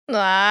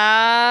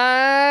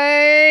I'm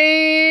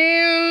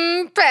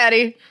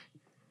Patty.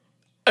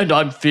 And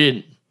I'm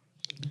Finn.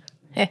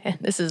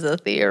 This is a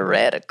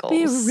theoretical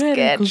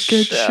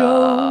Sketch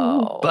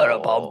show.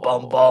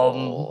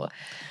 Ba-da-bum-bum-bum.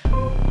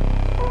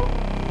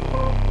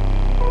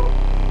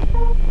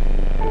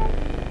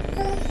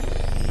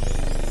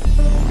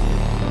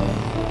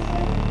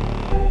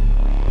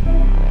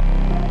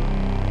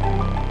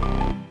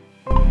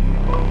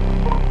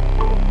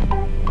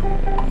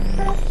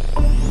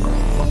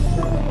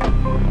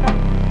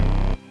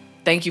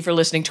 Thank you for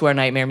listening to our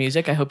nightmare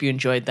music. I hope you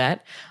enjoyed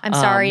that. I'm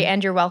sorry,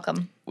 and you're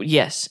welcome.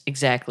 Yes,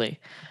 exactly.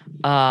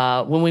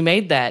 When we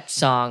made that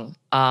song,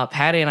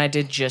 Patty and I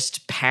did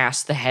just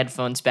pass the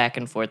headphones back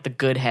and forth, the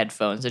good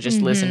headphones. I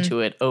just listened to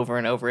it over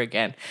and over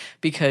again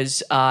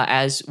because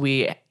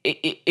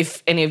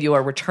if any of you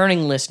are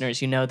returning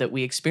listeners, you know that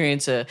we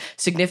experience a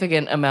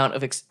significant amount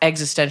of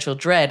existential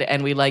dread,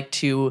 and we like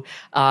to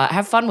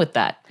have fun with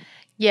that.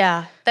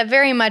 Yeah, that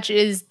very much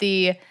is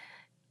the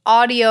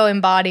audio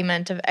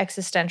embodiment of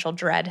existential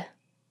dread.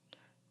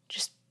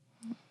 Just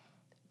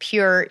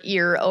pure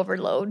ear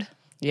overload.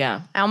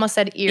 Yeah. I almost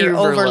said ear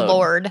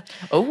overlord.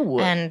 Oh.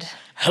 And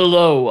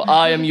hello,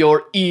 I am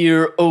your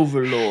ear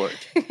overlord.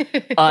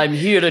 I'm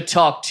here to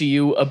talk to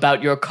you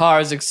about your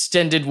car's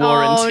extended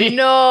warranty.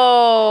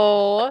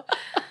 Oh,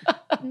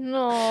 no.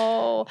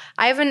 No.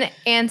 I've been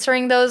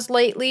answering those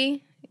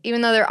lately, even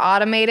though they're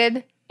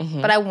automated.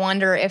 But I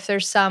wonder if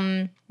there's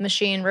some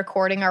machine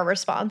recording our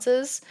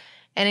responses.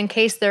 And in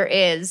case there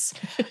is,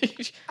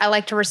 I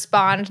like to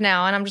respond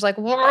now, and I'm just like,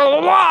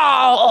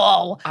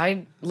 whoa.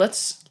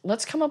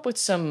 Let's come up with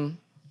some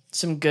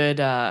good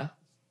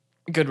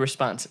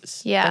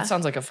responses. Yeah. That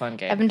sounds like a fun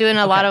game. I've been doing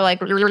a lot of like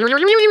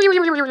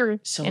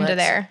So into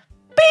there.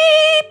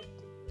 Beep!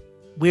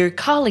 We're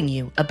calling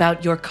you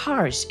about your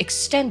car's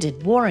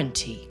extended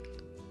warranty.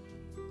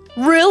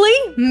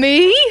 Really?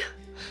 Me?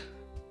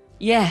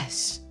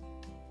 Yes.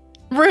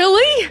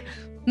 Really?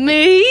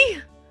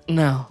 Me?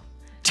 No.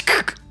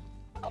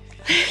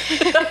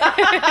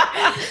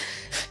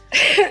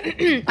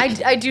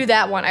 I do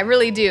that one. I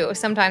really do.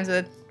 Sometimes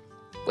with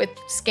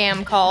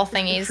scam call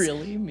thingies.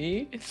 Really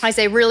me? I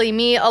say really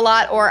me a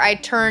lot, or I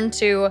turn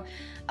to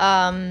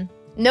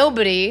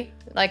nobody.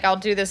 Like I'll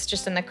do this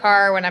just in the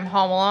car when I'm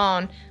home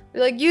alone. Be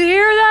like, you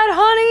hear that,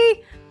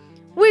 honey?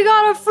 We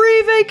got a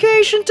free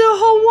vacation to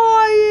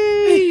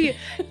Hawaii.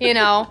 You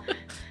know.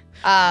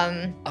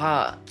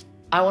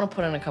 I want to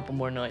put in a couple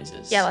more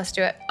noises. Yeah, let's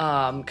do it.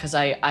 Because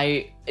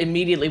I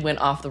immediately went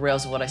off the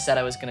rails of what I said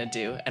I was going to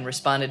do and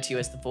responded to you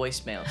as the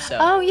voicemail. So.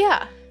 Oh,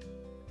 yeah.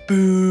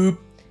 Boop.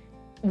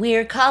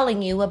 We're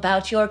calling you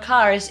about your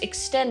car's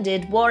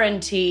extended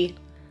warranty.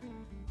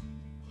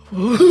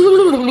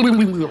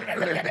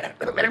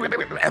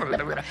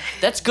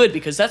 That's good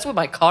because that's what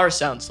my car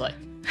sounds like.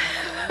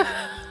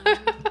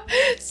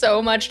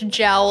 So much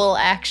jowl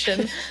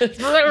action.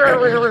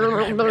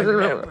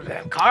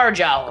 Car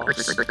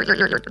jowls.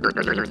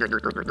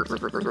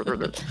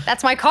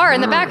 That's my car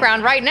in the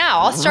background right now.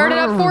 I'll start it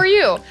up for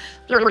you.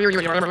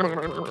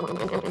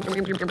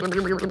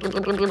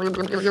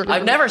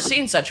 I've never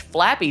seen such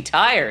flappy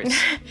tires.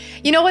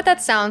 You know what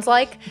that sounds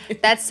like?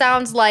 That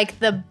sounds like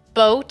the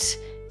boat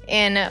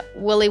in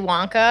Willy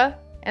Wonka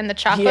and the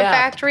Chocolate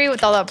Factory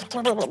with all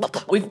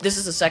the... This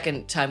is the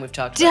second time we've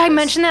talked Did about I this.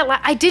 mention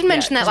that? I did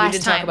mention that last we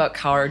did time. talk about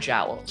car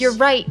jowls. You're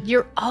right.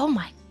 Oh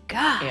my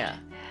God. Yeah.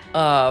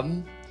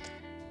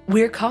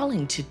 We're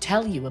calling to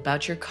tell you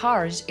about your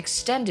car's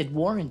extended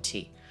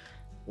warranty.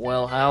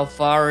 Well, how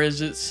far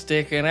is it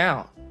sticking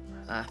out?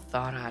 I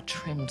thought I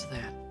trimmed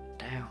that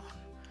down.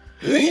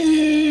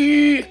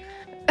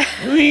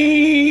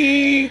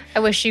 I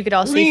wish you could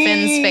all see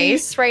Finn's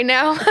face right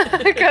now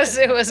because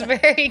it was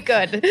very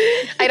good.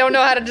 I don't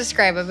know how to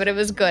describe it, but it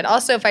was good.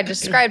 Also, if I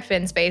described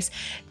Finn's face,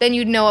 then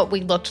you'd know what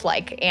we looked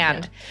like,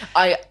 and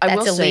I that's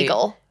will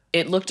illegal. Say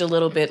it looked a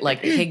little bit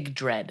like pig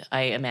dread,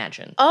 I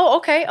imagine. Oh,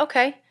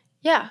 okay.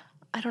 Yeah.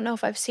 I don't know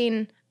if I've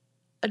seen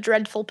a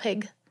dreadful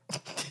pig.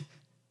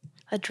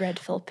 A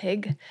dreadful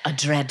pig. A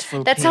dreadful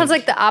pig. That sounds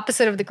like the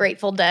opposite of the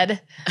Grateful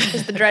Dead,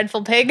 is the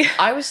dreadful pig.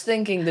 I was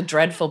thinking the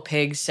dreadful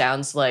pig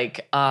sounds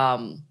like a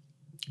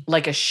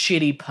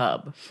shitty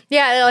pub.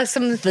 Yeah, like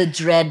some... The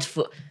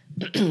dreadful...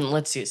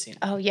 Let's see a scene.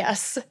 Oh,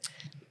 yes.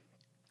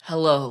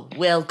 Hello,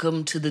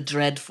 welcome to the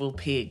dreadful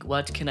pig.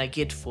 What can I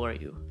get for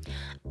you?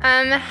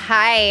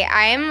 Hi,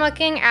 I'm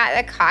looking at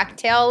the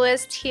cocktail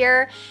list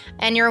here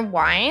and your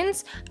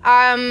wines.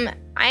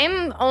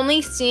 I'm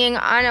only seeing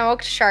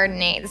unoaked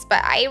Chardonnays,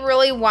 but I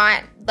really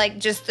want, like,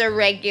 just the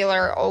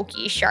regular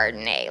oaky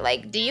Chardonnay.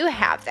 Like, do you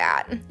have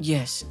that?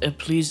 Yes,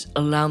 please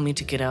allow me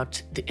to get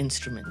out the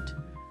instrument.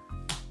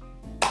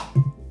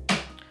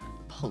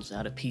 Pulls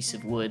out a piece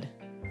of wood.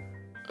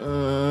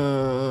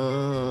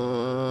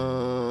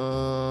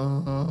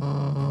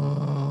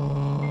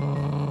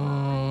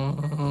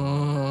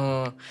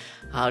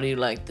 How do you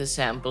like the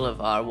sample of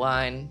our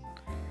wine?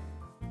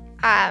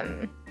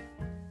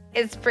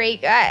 It's pretty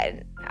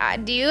good.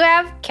 Do you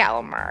have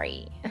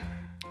calamari?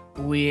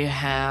 We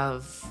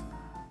have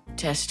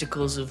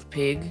testicles of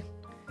pig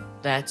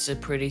That's a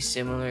pretty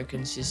similar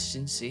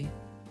consistency.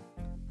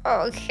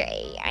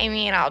 Okay, I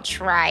mean, I'll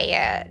try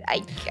it, I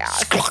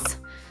guess.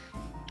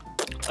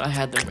 I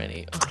had them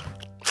ready.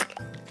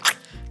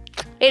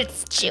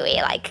 It's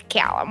chewy like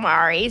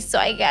calamari, so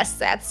I guess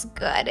that's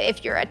good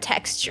if you're a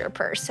texture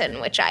person,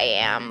 which I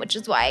am, which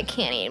is why I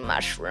can't eat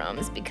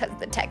mushrooms, because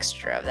the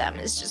texture of them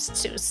is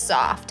just too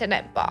soft and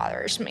it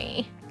bothers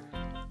me.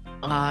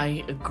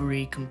 I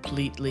agree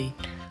completely.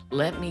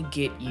 Let me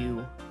get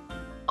you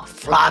a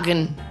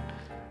flagon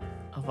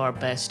of our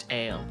best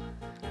ale.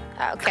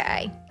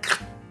 Okay.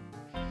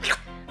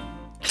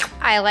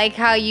 I like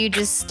how you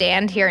just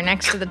stand here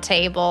next to the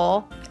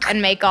table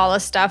and make all the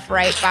stuff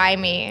right by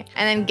me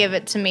and then give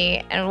it to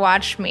me and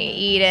watch me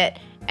eat it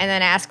and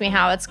then ask me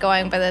how it's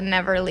going but then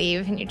never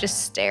leave and you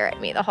just stare at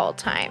me the whole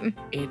time.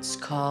 It's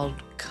called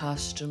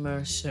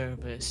customer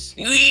service.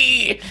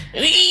 Wee!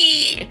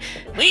 Wee!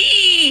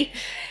 Wee!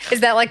 Is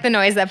that like the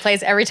noise that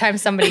plays every time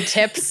somebody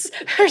tips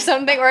or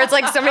something, or it's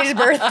like somebody's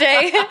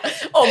birthday?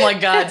 Oh my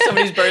God,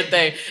 somebody's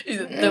birthday.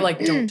 They're like,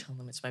 don't tell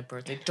them it's my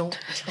birthday. Don't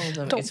tell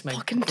them it's my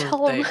fucking birthday.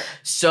 tell them.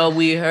 So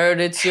we heard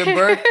it's your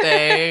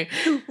birthday.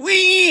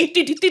 Wee!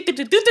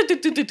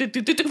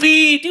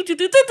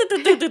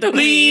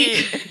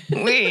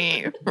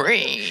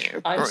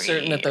 I'm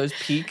certain that those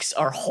peaks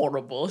are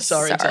horrible.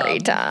 Sorry,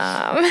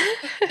 Tom.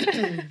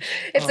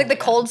 It's like the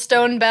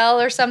Coldstone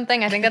bell or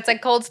something. I think that's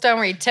like Coldstone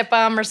where you tip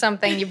them or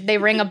something. They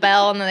ring a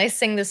bell and then they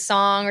sing this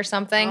song or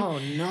something. Oh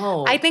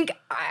no. I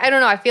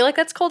don't know. I feel like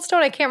that's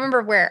Coldstone. I can't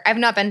remember where. I've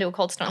not been to a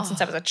Coldstone since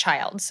I was a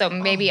child. So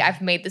maybe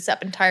I've made this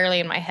up entirely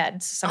in my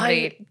head. So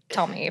somebody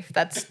tell me if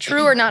that's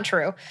true or not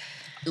true.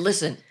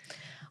 Listen,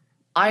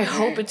 I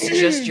hope it's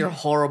just your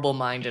horrible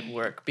mind at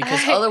work,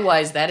 because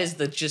otherwise that is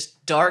the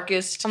just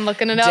darkest I'm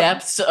looking it up.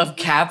 depths of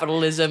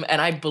capitalism,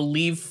 and I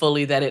believe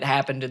fully that it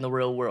happened in the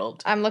real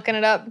world. I'm looking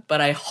it up. But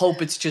I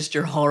hope it's just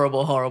your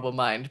horrible, horrible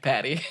mind,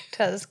 Patty.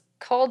 Does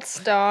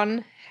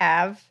Coldstone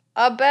have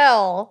a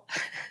bell?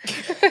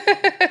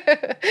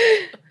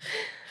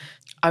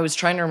 I was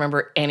trying to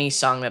remember any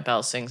song that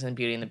Belle sings in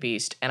Beauty and the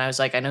Beast, and I was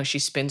like, I know she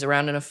spins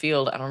around in a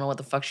field. I don't know what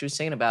the fuck she was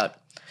singing about.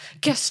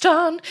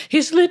 Gaston,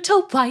 his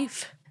little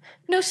wife.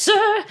 No,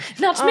 sir,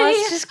 not me.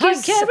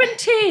 I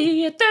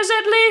guarantee it. There's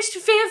at least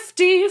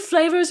 50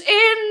 flavors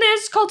in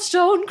this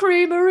Coldstone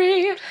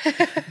Creamery.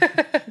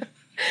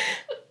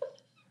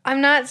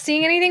 I'm not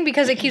seeing anything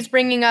because it keeps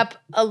bringing up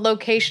a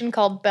location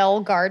called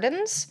Bell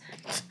Gardens.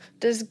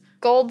 Does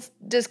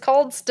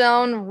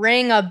Coldstone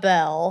ring a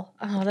bell?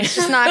 Oh, that's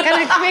just not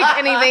going to make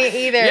anything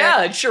either.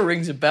 Yeah, it sure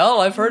rings a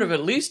bell. I've heard of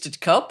at least a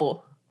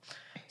couple.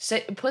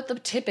 Put the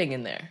tipping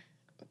in there.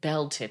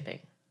 Bell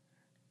tipping.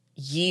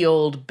 Ye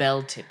old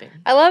bell tipping.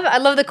 I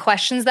love the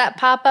questions that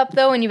pop up,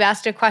 though, when you've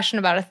asked a question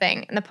about a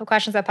thing. And the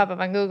questions that pop up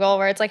on Google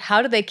where it's like,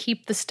 how do they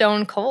keep the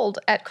stone cold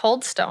at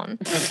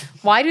Coldstone?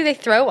 Why do they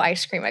throw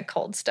ice cream at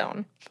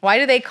Coldstone? Why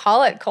do they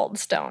call it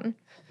Coldstone?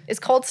 Is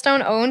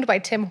Coldstone owned by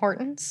Tim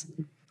Hortons?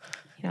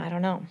 I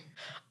don't know.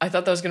 I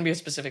thought that was going to be a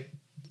specific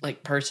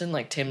person,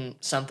 like Tim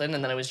something,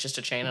 and then it was just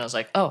a chain, and I was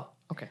like, oh,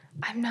 okay.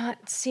 I'm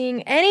not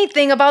seeing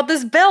anything about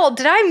this bill.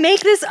 Did I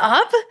make this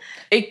up?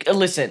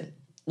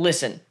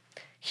 Listen.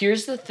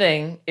 Here's the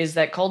thing, is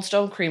that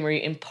Coldstone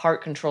Creamery in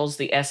part controls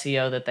the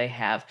SEO that they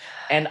have.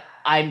 And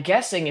I'm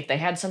guessing if they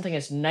had something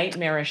as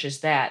nightmarish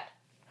as that,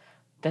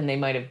 then they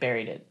might have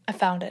buried it. I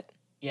found it.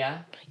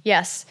 Yeah?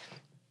 Yes.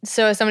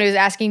 So somebody was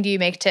asking, do you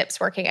make tips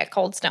working at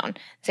Coldstone?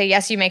 Say,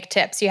 yes, you make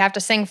tips. You have to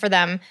sing for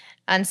them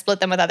and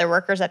split them with other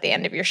workers at the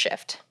end of your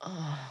shift.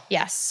 Oh.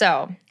 Yes.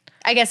 So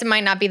I guess it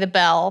might not be the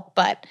bell,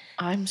 but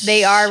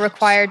they are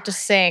required to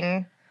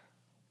sing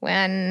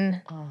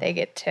when they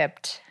get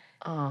tipped.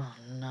 Oh,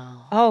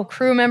 no. Oh,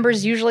 crew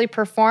members usually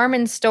perform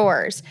in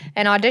stores,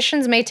 and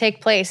auditions may take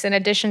place in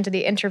addition to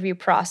the interview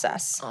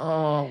process.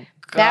 Oh,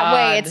 God. That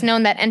way, it's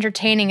known that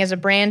entertaining is a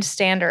brand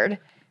standard.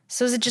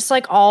 So is it just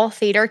like all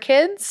theater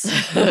kids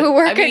who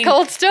work at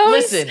Coldstone?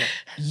 Listen,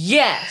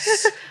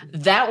 yes,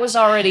 that was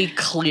already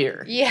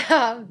clear.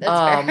 Yeah,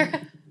 that's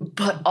fair.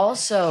 But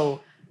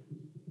also,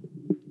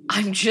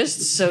 I'm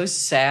just so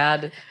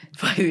sad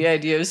by the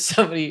idea of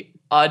somebody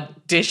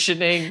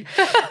auditioning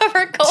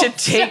to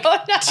take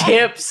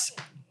tips,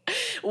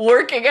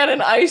 working at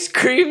an ice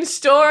cream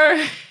store.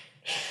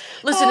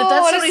 Listen, if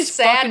that's somebody's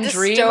fucking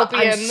dream,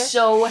 I'm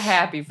so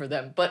happy for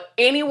them. But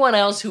anyone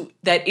else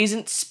that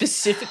isn't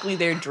specifically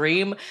their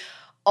dream,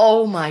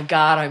 oh my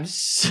God, I'm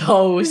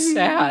so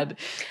sad.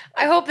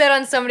 I hope that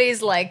on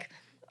somebody's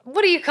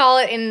what do you call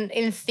it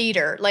in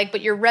theater? But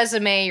your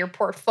resume, your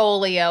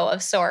portfolio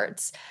of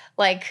sorts.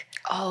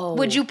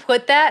 Would you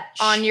put that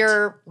on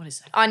your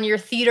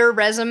theater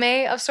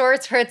resume of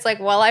sorts where it's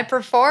I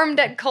performed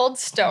at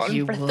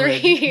Coldstone for 3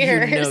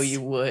 years. You know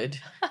you would.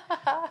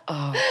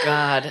 Oh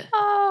God.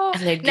 Oh.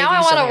 Now I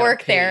want to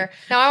work there.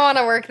 Now I want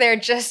to work there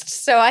just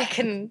so I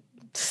can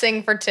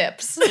sing for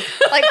tips.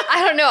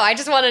 I don't know. I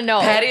just want to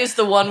know. Patty is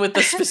the one with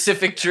the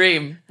specific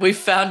dream. We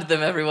found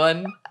them,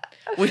 everyone.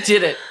 We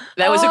did it.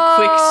 That was a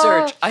quick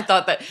search. I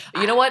thought that,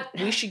 you know what?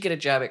 We should get a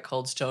job at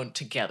Coldstone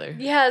together.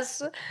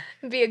 Yes.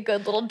 Be a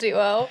good little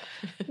duo.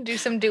 Do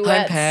some duets.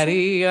 I'm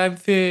Patty. I'm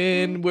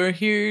Finn. We're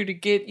here to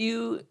get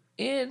you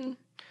in.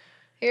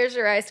 Here's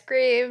your ice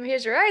cream.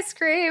 Here's your ice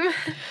cream.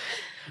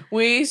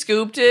 We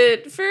scooped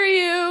it for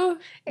you.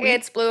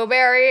 It's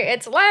blueberry.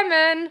 It's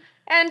lemon.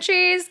 And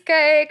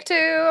cheesecake,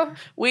 too.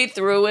 We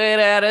threw it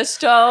at a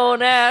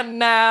stone, and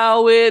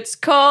now it's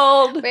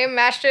cold. We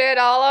mashed it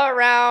all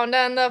around,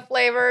 and the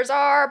flavors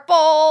are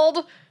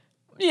bold.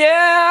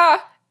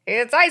 Yeah.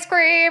 It's ice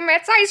cream.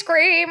 It's ice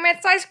cream.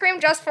 It's ice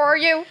cream just for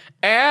you.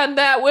 And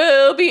that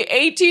will be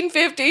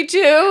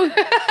 1852.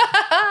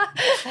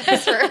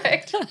 That's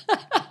perfect.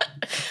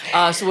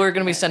 So we're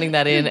going to be sending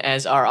that in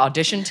as our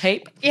audition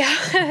tape.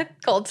 Yeah.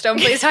 Coldstone,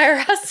 please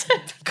hire us.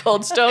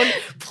 Coldstone,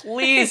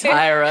 please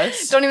hire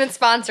us. Don't even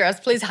sponsor us.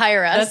 Please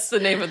hire us. That's the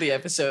name of the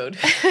episode.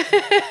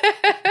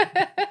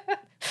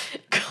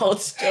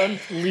 Coldstone,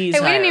 please Hey,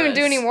 we hire didn't even us.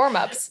 do any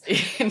warm-ups.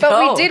 No. But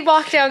we did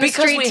walk down the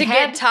Because street we to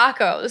had- get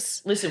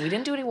tacos. Listen, we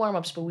didn't do any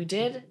warm-ups, but we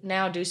did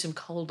now do some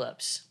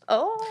cold-ups.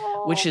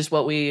 Oh. Which is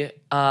what we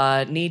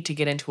need to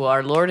get into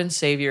our Lord and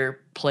Savior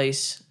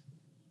place,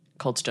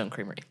 Coldstone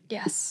Creamery.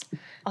 Yes.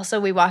 Also,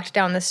 we walked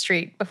down the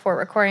street before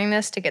recording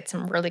this to get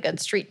some really good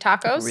street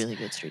tacos. Really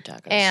good street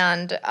tacos.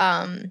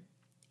 And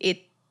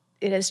it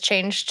has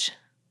changed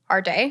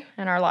our day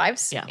and our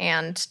lives. Yeah.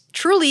 And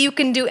truly, you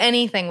can do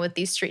anything with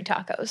these street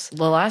tacos.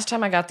 The last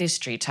time I got these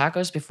street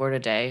tacos before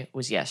today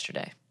was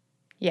yesterday.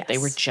 Yes. They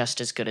were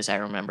just as good as I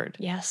remembered.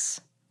 Yes.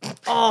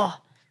 Oh.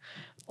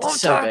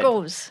 So good.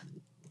 Tacos.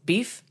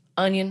 Beef,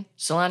 onion,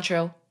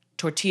 cilantro,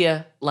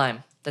 tortilla,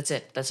 lime. That's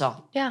it. That's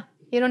all. Yeah.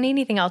 You don't need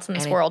anything else in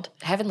this world.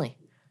 Heavenly.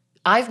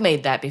 I've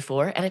made that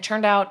before, and it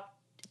turned out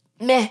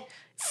meh,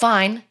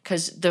 fine,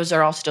 because those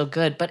are all still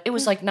good. But it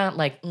was like not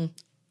like,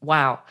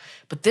 wow.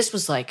 But this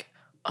was like,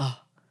 oh.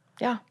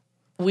 Yeah.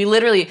 We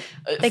literally...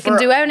 They can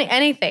do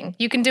anything.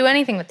 You can do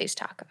anything with these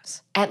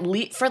tacos.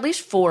 For at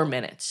least 4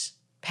 minutes,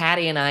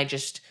 Patty and I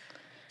just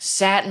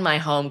sat in my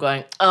home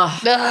going,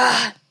 ugh.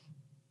 Ugh.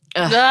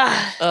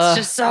 Ugh. It's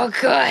just so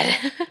good.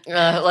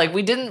 Like,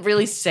 we didn't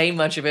really say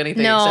much of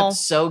anything No.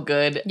 except so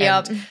good.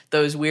 Yep. And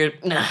those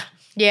weird, nah.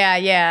 Yeah,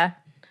 yeah.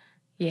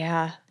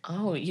 Yeah.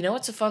 Oh, you know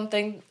what's a fun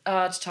thing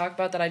to talk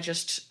about that I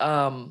just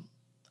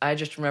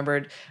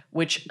remembered,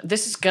 which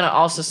this is going to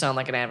also sound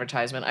like an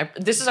advertisement.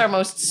 This is our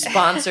most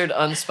sponsored,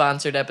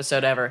 unsponsored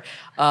episode ever.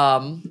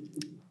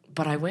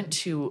 But I went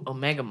to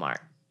OmegaMart.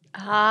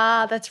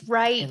 Ah, that's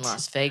right. In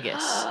Las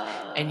Vegas.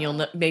 And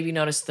you'll maybe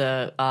notice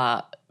the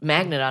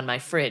magnet on my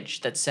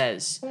fridge that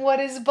says, What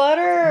is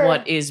butter?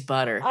 "What is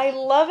butter?" I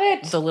love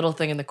it. The little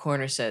thing in the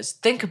corner says,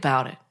 "Think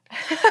about it."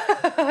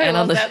 I And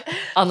love that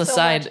on the so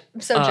side, much.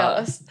 I'm so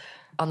jealous.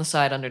 On the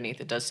side underneath,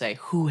 it does say,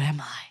 "Who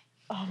am I?"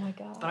 Oh my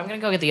god. But I'm gonna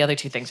go get the other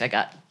two things I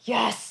got.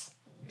 Yes.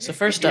 So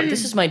first up,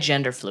 this is my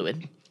gender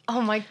fluid.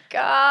 Oh my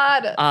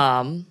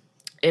god.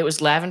 It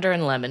was lavender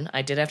and lemon.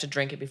 I did have to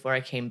drink it before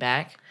I came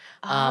back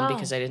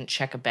because I didn't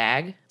check a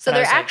bag. So But I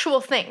they're was like, actual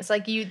things.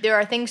 Like there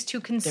are things to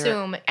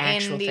consume in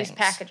actual these things.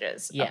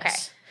 packages. Yes. Okay.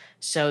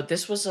 So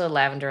this was a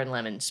lavender and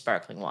lemon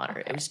sparkling water.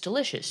 It was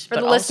delicious. For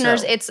the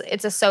listeners, it's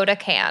a soda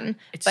can,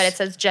 but it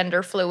says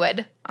gender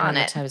fluid on on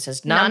the it. top it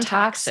says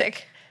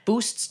non-toxic,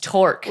 boosts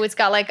torque, Ooh, it's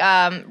got like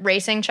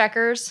racing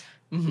checkers.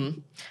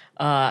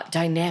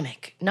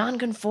 dynamic,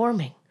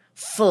 non-conforming,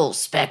 full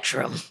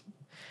spectrum,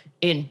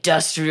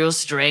 industrial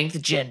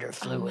strength gender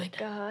fluid.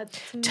 God.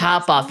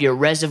 Top off your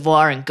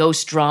reservoir and go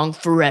strong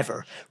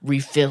forever.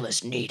 Refill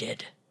as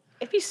needed.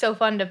 It'd be so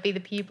fun to be the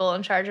people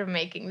in charge of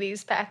making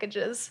these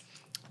packages.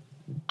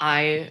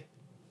 I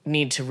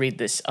need to read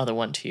this other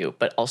one to you,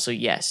 but also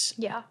yes.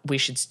 Yeah. We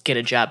should get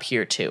a job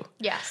here too.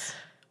 Yes.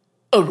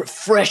 A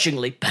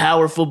refreshingly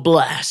powerful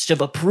blast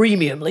of a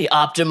premiumly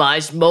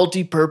optimized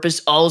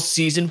multi-purpose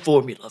all-season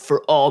formula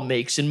for all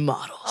makes and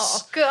models.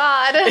 Oh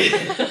God.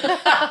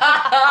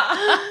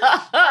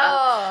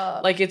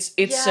 Like it's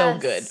so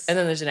Yes. good. And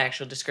then there's an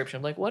actual description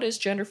of like, what is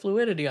gender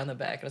fluidity on the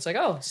back? And it's like,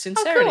 oh,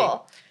 sincerity.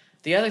 cool.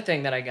 The other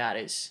thing that I got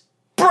is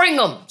Bring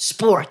 'em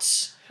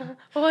Sports.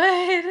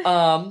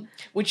 What?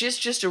 Which is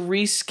just a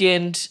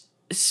reskinned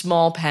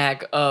small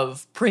pack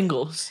of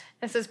Pringles.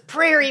 This is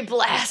Prairie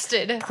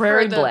Blasted.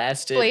 Prairie for the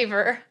Blasted.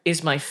 flavor.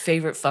 Is my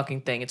favorite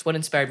fucking thing. It's what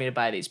inspired me to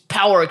buy these.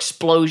 Power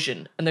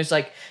Explosion. And there's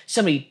like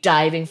somebody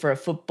diving for a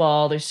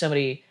football. There's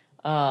somebody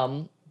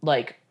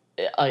like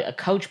a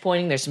coach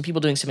pointing. There's some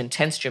people doing some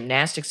intense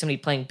gymnastics. Somebody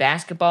playing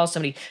basketball.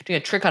 Somebody doing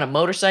a trick on a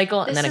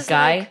motorcycle. And This then a is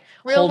guy like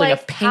real holding a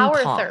life ping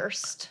power pong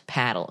thirst.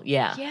 paddle.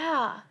 Yeah.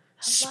 Yeah.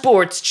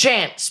 Sports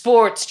chant.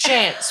 Sports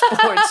chant.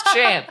 Sports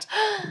chant.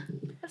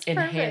 That's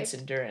Enhance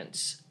perfect.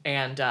 endurance.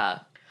 And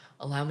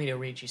allow me to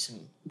read you some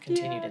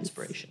continued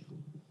inspiration.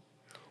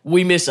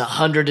 We miss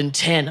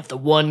 110 of the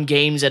 1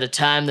 games at a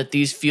time that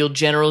these field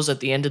generals at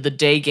the end of the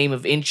day game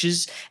of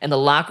inches, and the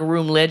locker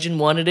room legend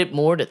wanted it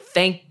more to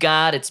thank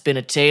God it's been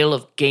a tale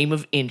of game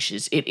of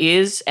inches. It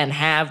is, and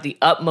have the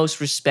utmost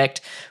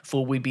respect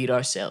for we beat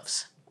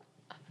ourselves.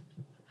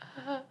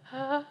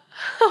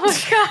 Oh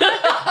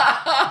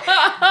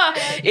god.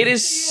 It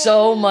is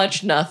so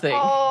much nothing.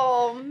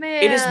 Oh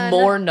man. It is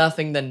more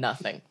nothing than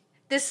nothing.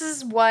 This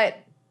is what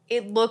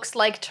it looks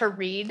like to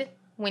read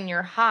when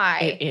you're high.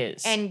 It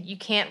is. And you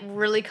can't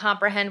really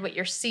comprehend what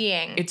you're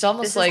seeing. It's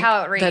almost this like is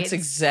how it reads. that's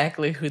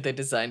exactly who they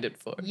designed it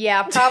for.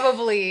 Yeah,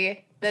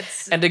 probably.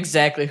 That's And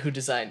exactly who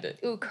designed it.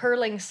 ooh,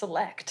 curling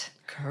select.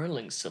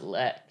 Curling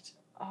select.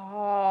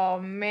 Oh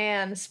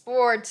man,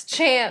 sports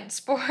chant,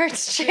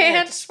 sports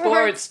chant,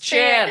 sports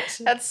chant.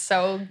 That's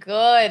so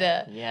good.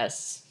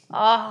 Yes.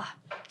 Ah.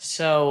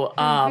 So,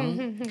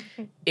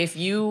 if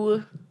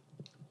you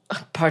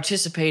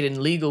participate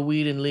in legal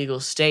weed in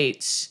legal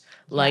states,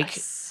 like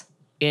Yes.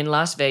 in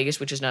Las Vegas,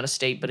 which is not a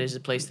state but is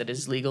a place that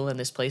is legal, and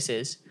this place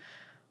is,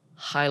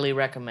 highly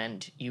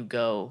recommend you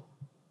go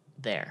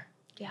there.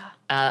 Yeah.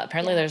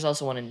 Apparently, Yeah. there's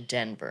also one in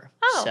Denver.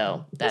 Oh,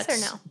 so is that's there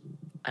now?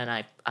 And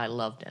I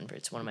love Denver.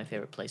 It's one of my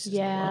favorite places in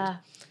the world. Yeah.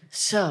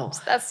 So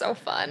That's so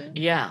fun.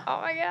 yeah. Oh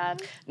my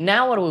god.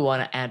 Now what do we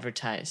want to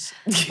advertise?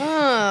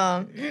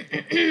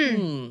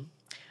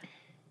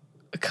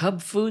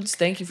 Cub Foods,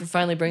 thank you for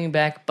finally bringing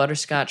back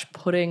butterscotch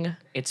pudding.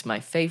 It's my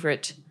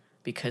favorite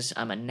because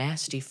I'm a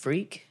nasty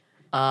freak.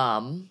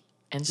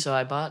 And so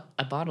I bought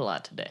a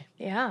lot today.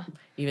 Yeah.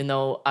 Even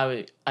though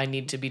I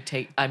need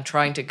to I'm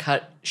trying to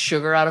cut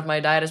sugar out of my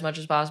diet as much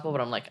as possible, but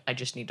I'm like, I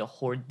just need to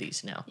hoard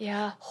these now.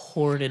 Yeah.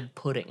 Hoarded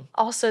pudding.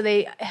 Also,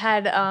 they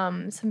had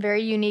some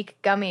very unique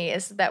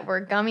gummies that were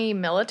gummy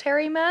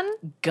military men.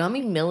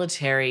 Gummy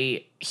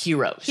military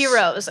heroes.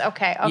 Heroes.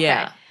 Okay. Okay.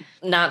 Yeah.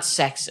 Not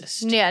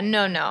sexist. Yeah.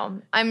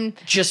 No. I'm.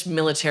 Just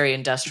military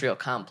industrial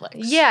complex.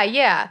 Yeah.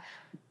 Yeah.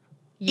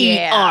 Eat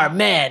our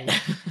men.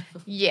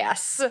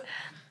 Yes.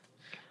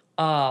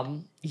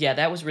 Yeah,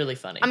 that was really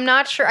funny. I'm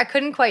not sure. I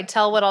couldn't quite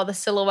tell what all the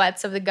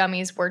silhouettes of the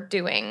gummies were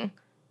doing.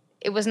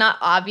 It was not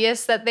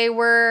obvious that they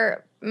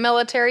were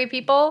military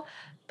people,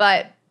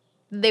 but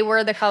they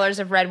were the colors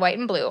of red, white,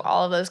 and blue,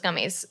 all of those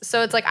gummies.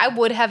 So it's like I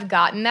would have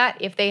gotten that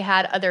if they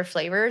had other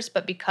flavors,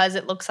 but because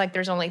it looks like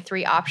there's only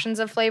 3 options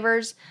of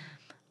flavors,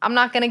 I'm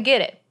not going to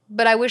get it.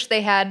 But I wish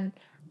they had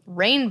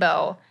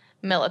rainbow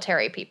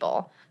military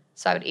people,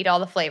 so I would eat all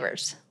the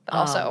flavors, but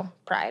also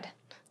pride.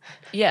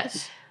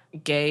 Yes.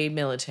 Gay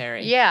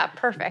military. Yeah,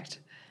 perfect.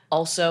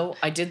 Also,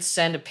 I did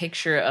send a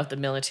picture of the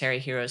military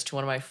heroes to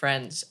one of my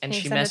friends, and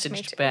she send it to me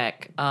messaged too.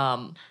 back,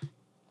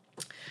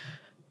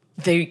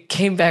 they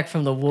came back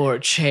from the war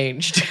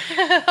changed.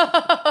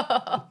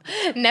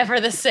 Never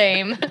the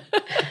same.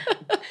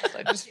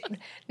 So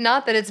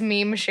not that it's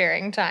meme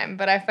sharing time,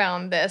 but I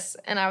found this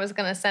and I was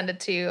going to send it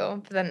to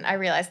you. But then I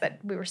realized that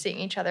we were seeing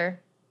each other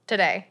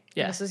today.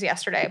 Yeah. This was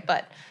yesterday,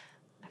 but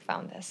I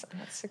found this. And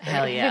that's great.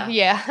 Hell yeah.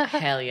 Yeah.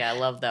 Hell yeah, I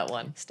love that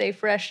one. Stay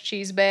fresh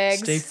cheese bags.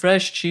 Stay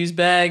fresh, cheese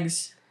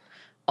bags.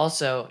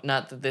 Also,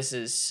 not that this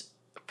is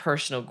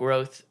personal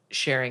growth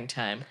sharing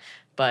time,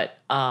 but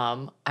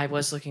I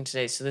was looking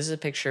today. So this is a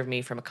picture of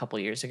me from a couple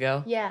years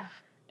ago. Yeah.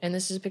 And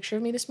this is a picture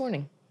of me this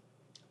morning.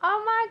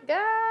 Oh my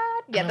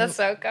God. Yeah, that's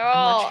so cool.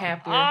 I'm much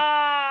happier.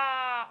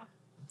 Ah.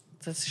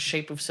 That's the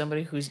shape of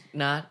somebody who's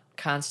not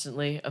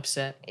constantly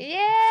upset.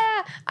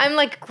 Yeah. I'm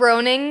like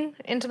groaning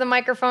into the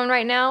microphone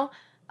right now.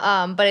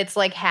 But it's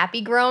like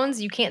happy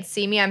groans. You can't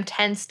see me. I'm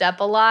tensed up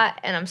a lot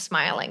and I'm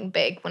smiling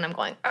big when I'm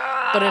going,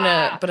 ah.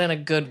 But in a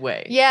good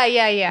way.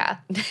 Yeah.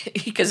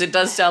 Because it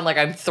does sound like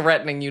I'm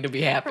threatening you to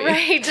be happy.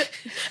 Right.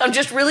 I'm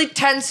just really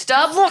tensed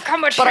up. Look how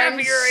much but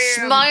happier I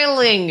am.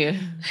 Smiling.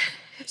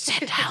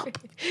 Send help.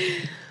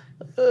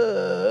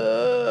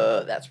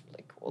 That's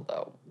really cool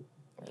though.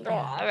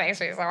 Oh, that makes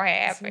me so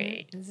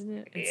happy. Isn't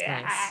it? It's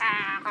nice.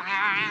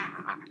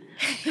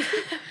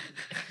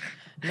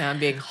 Now I'm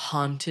being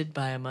haunted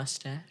by a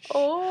mustache.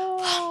 Oh.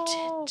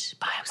 Haunted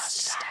by a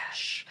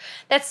mustache.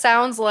 That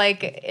sounds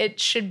like it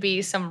should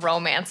be some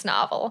romance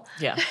novel.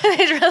 Yeah.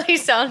 It really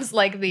sounds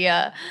like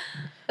the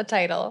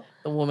title.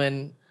 The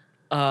woman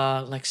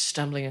like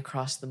stumbling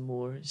across the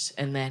moors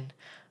and then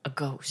a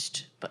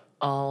ghost, but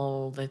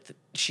all that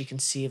she can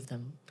see of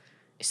them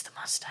is the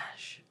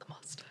mustache. The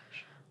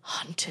mustache.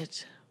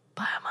 Haunted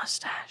by a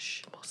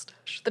mustache. The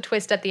mustache. The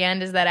twist at the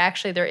end is that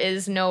actually there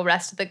is no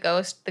rest of the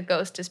ghost. The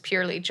ghost is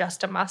purely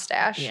just a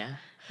mustache. Yeah.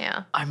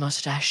 Yeah. I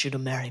mustache you to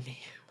marry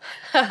me.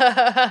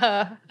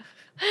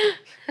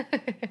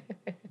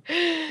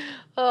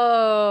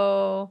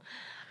 Oh.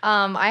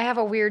 I have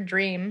a weird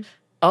dream.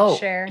 Oh,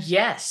 Share.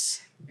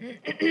 yes.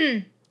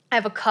 I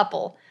have a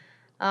couple.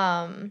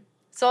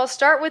 So I'll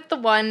start with the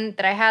one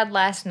that I had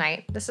last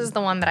night. This is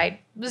the one that I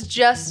was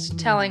just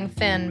telling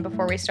Finn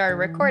before we started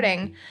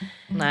recording.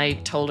 And I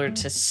told her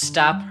to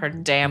stop her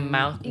damn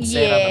mouth and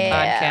say it on the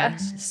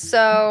podcast.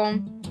 So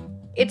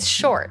it's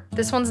short.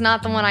 This one's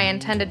not the one I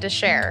intended to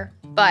share,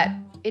 but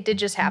it did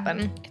just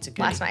happen It's a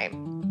goodie. last night.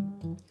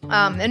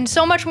 And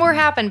so much more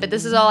happened, but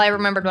this is all I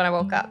remembered when I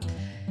woke up.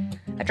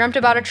 I dreamt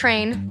about a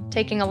train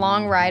taking a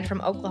long ride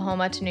from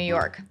Oklahoma to New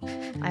York.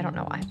 I don't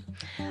know why.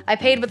 I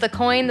paid with a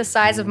coin the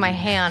size of my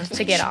hand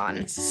to get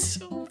on.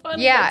 So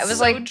funny. Yeah, That's it was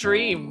so like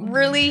dream.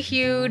 Really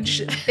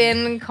huge,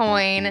 thin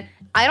coin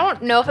I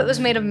don't know if it was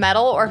made of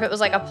metal or if it was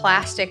like a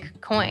plastic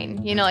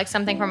coin, you know, like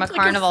something from a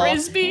carnival. Like a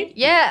frisbee?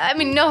 Yeah, I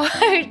mean, no,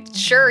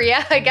 sure,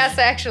 yeah, I guess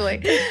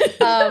actually.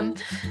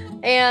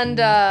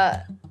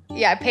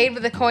 Yeah, I paid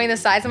with a coin the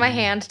size of my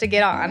hand to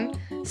get on.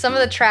 Some of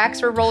the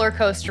tracks were roller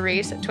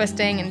coasteries,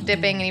 twisting and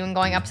dipping and even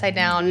going upside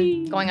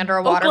down, going under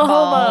a waterfall.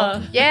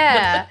 Oklahoma.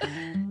 Yeah.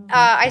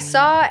 I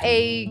saw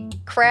a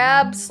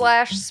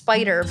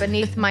crab/spider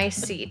beneath my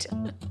seat.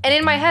 And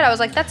in my head, I was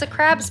like, that's a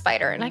crab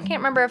spider. And I can't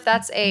remember if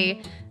that's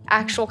a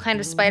actual kind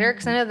of spider,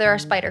 because I know there are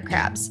spider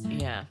crabs.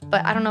 Yeah.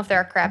 But I don't know if there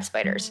are crab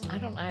spiders. I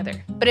don't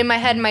either. But in my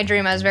head, in my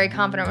dream, I was very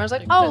confident. I was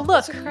like, oh, look,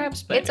 it's a crab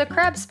spider. It's a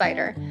crab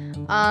spider.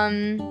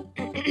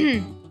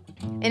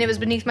 And it was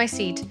beneath my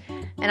seat,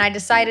 and I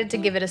decided to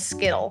give it a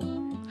Skittle.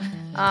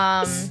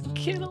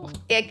 Skittle.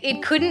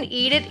 It couldn't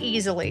eat it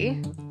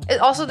easily.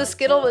 Also, the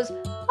Skittle was,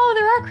 oh,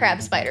 there are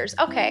crab spiders.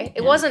 Okay,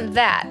 it wasn't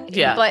that,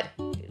 but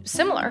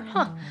similar.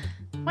 Huh.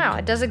 Wow,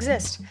 it does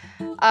exist.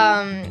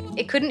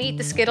 It couldn't eat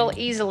the Skittle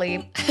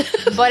easily,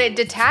 but it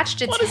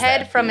detached its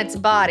head from its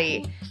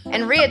body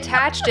and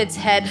reattached its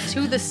head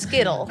to the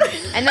Skittle,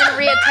 and then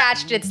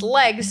reattached its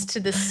legs to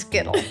the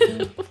Skittle.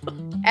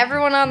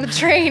 Everyone on the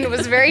train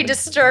was very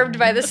disturbed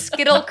by the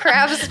Skittle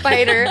crab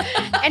spider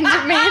and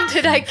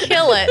demanded I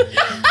kill it.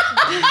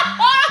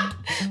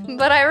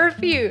 But I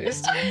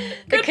refused.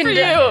 Good for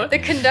you. The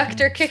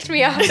conductor kicked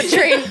me off the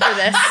train for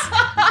this.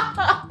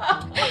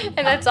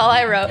 And that's all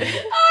I wrote.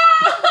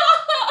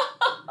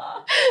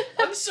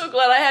 I'm so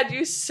glad I had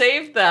you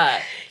save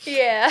that.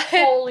 Yeah.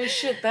 Holy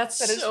shit, that's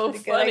That is so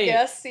pretty funny. good, I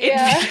guess.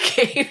 Yeah. It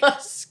became a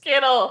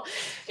Skittle.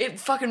 It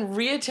fucking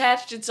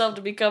reattached itself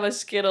to become a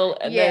Skittle,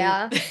 and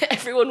then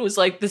everyone was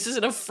like, "This is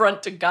an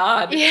affront to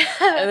God." Yeah.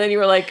 And then you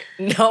were like,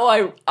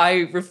 "No, I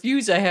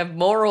refuse. I have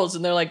morals."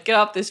 And they're like, "Get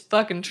off this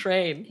fucking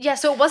train." Yeah.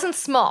 So it wasn't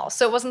small.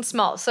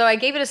 So I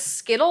gave it a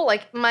Skittle.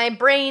 Like my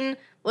brain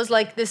was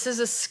like, this is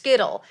a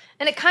Skittle,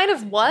 and it kind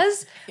of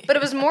was, but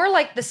it was more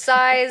like the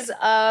size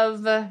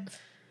of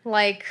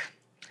like.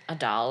 A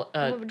dollar,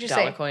 What would you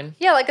dollar say? coin.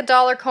 Yeah, like a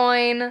dollar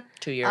coin.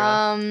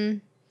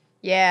 €2.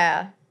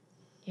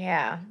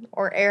 Yeah.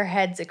 Or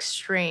Airheads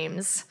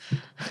Extremes.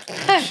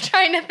 I'm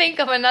trying to think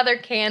of another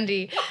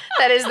candy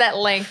that is that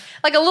length.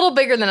 Like a little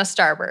bigger than a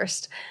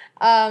Starburst.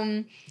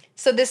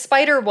 So this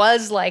spider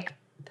was like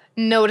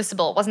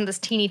noticeable. It wasn't this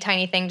teeny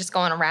tiny thing just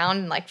going around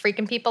and like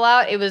freaking people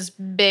out. It was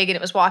big, and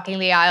it was walking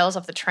the aisles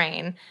of the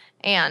train.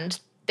 And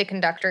the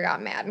conductor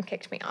got mad and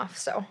kicked me off.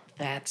 So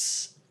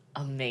That's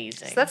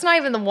amazing. So that's not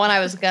even the one I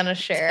was gonna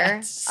share.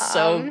 That's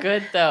so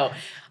good though.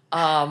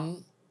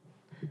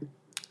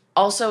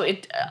 Also,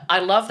 I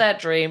love that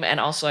dream, and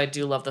also I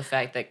do love the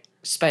fact that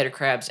spider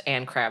crabs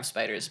and crab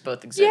spiders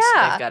both exist.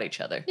 Yeah. They've got each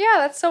other. Yeah,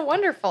 that's so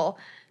wonderful.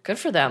 Good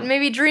for them.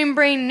 Maybe Dream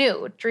Brain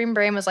knew. Dream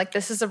Brain was like,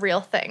 this is a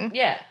real thing.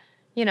 Yeah.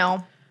 You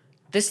know.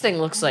 This thing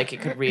looks like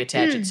it could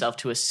reattach itself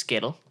to a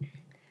Skittle.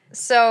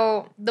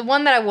 So the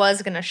one that I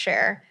was gonna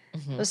share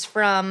was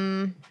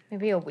from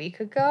maybe a week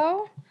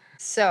ago.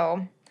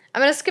 So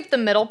I'm going to skip the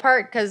middle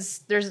part because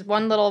there's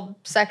one little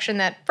section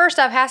that, first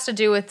off, has to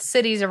do with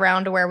cities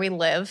around where we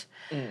live.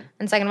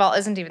 And second of all,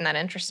 isn't even that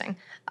interesting.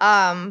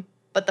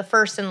 But the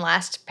first and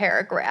last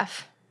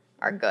paragraph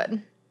are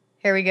good.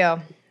 Here we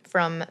go.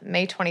 From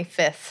May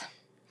 25th,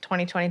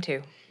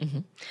 2022.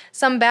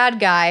 Some bad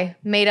guy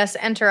made us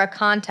enter a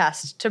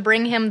contest to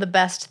bring him the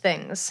best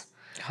things.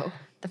 Oh.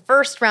 The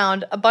first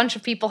round, a bunch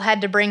of people had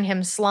to bring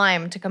him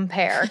slime to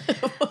compare.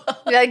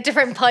 Like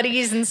different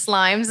putties and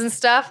slimes and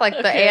stuff, like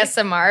the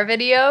ASMR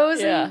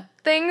videos and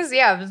things.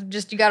 Yeah, it was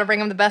just you got to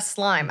bring him the best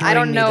slime. I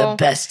don't know. Bring me the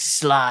best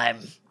slime.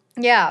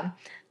 Yeah.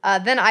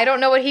 Then I don't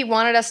know what he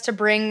wanted us to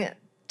bring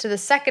to the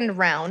second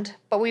round,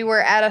 but we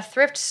were at a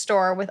thrift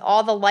store with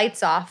all the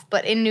lights off,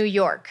 but in New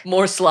York.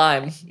 More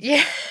slime.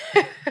 Yeah.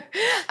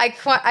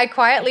 I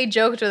quietly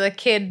joked with a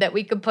kid that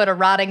we could put a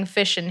rotting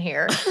fish in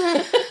here.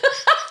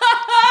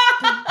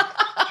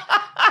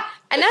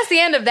 And that's the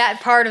end of that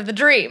part of the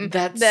dream.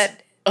 That's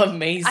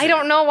amazing. I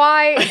don't know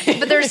why,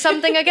 but there's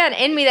something, again,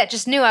 in me that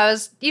just knew I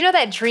was, you know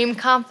that dream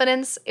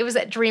confidence? It was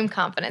that dream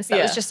confidence that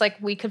was just like,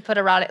 we could put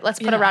let's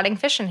put a rotting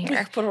fish in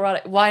here.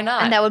 Why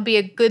not? And that would be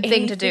a good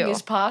thing to do. Anything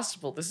is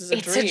possible. This is a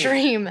dream. It's a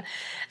dream.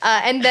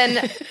 And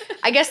then,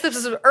 I guess this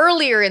was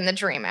earlier in the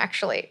dream,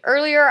 actually.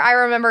 Earlier, I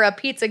remember a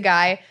pizza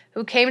guy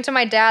who came to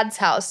my dad's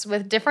house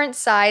with different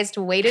sized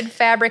weighted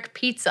fabric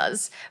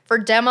pizzas for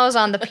demos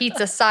on the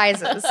pizza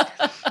sizes.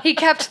 He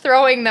kept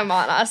throwing them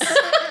on us.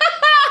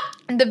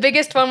 The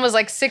biggest one was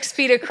like 6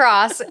 feet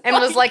across and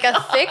was like a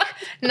thick,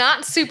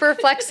 not super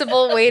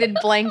flexible weighted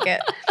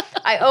blanket.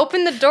 I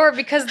opened the door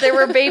because there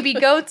were baby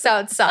goats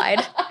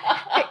outside.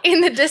 In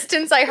the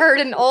distance, I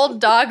heard an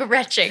old dog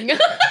retching.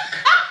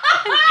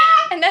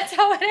 And that's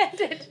how it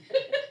ended.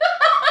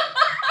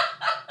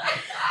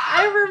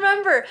 I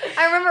remember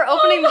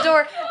opening the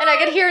door and I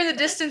could hear in the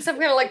distance some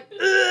kind of like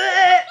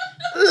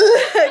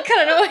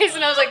kind of noise,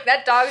 and I was like,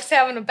 that dog's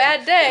having a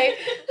bad day.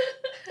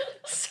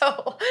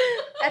 So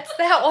that's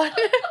that one.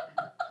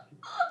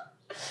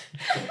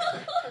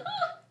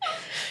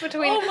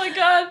 Oh my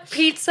god.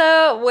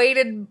 Pizza,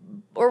 weighted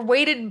or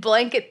weighted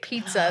blanket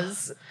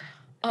pizzas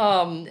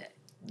Um,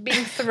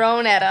 being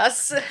thrown at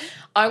us.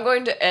 I'm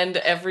going to end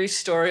every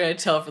story I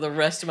tell for the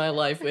rest of my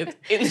life with,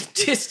 in the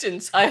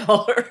distance, I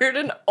heard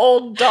an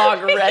old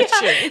dog retching.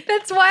 Yeah,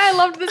 that's why I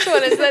loved this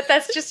one, is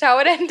that's just how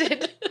it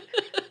ended.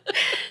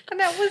 And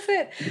that was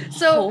it.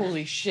 So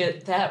Holy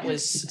shit, that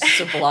was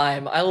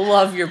sublime. I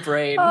love your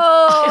brain. Oh,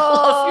 I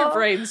love your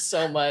brain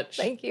so much.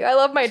 Thank you. I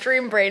love my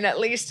dream brain, at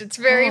least. It's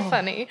very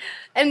funny.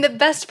 And the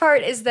best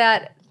part is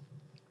that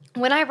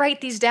when I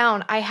write these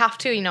down, I have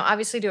to,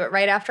 obviously do it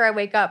right after I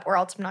wake up, or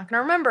else I'm not going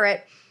to remember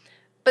it.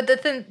 But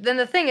then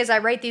the thing is, I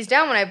write these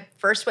down when I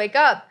first wake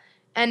up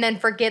and then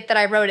forget that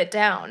I wrote it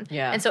down.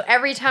 Yeah. And so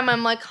every time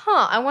I'm like,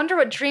 I wonder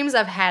what dreams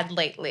I've had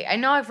lately. I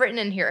know I've written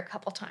in here a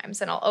couple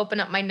times, and I'll open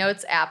up my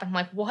notes app and I'm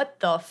like, what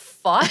the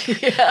fuck?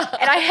 Yeah.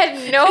 And I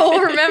had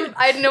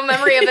no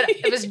memory of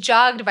it. It was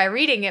jogged by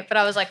reading it, but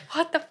I was like,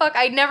 what the fuck?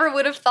 I never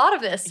would have thought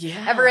of this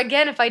ever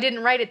again if I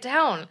didn't write it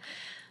down.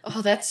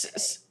 Oh,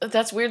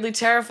 that's weirdly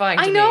terrifying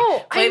to I know,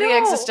 me. Play the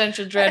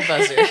existential dread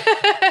buzzer.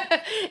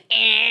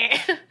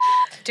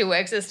 Too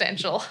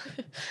existential.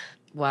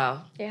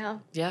 Wow. Yeah.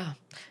 Yeah.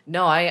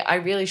 No, I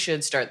really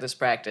should start this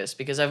practice,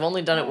 because I've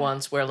only done it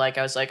once where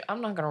I was like,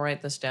 I'm not going to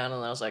write this down.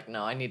 And I was like,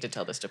 no, I need to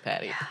tell this to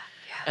Patty. Yeah.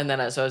 And then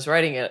as I was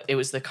writing it, it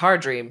was the car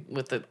dream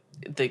with the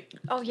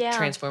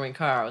transforming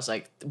car. I was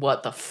like,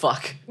 what the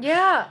fuck?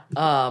 Yeah.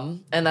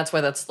 And that's why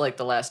that's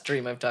the last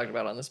dream I've talked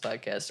about on this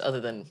podcast, other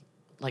than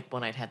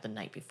one I'd had the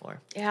night before.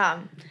 Yeah.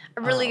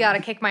 I really got to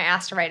kick my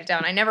ass to write it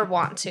down. I never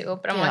want to,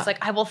 but I'm always like,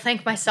 I will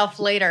thank myself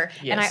later.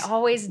 Yes. And I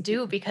always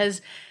do,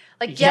 because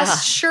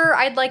yes, sure,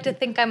 I'd like to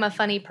think I'm a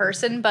funny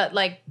person, but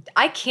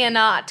I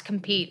cannot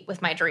compete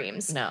with my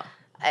dreams. No.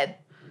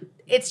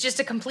 It's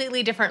just a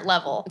completely different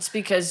level. It's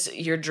because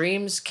your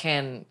dreams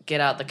can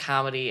get out the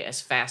comedy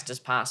as fast as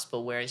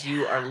possible, whereas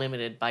you are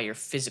limited by your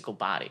physical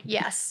body.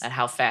 Yes. At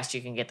how fast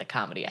you can get the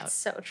comedy out. It's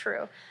so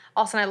true.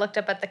 Also, I looked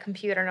up at the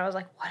computer and I was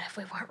like, what if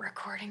we weren't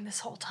recording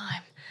this whole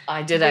time?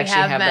 I did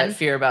actually have that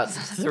fear about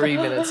 3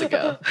 minutes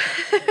ago.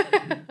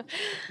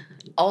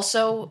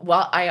 Also,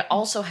 I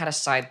also had a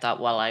side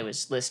thought while I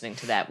was listening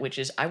to that, which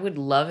is I would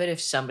love it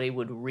if somebody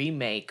would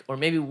remake, or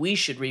maybe we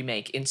should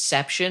remake,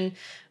 Inception,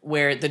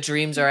 where the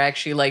dreams are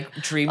actually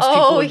dreams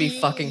people would be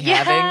fucking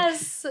having.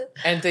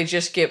 And they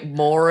just get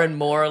more and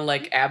more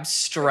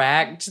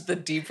abstract the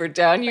deeper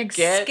down you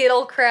get.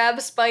 Skittle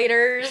crab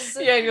spiders.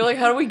 Yeah, and you're like,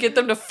 how do we get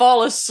them to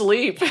fall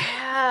asleep?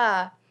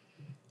 Yeah.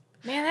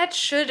 Man, that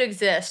should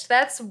exist.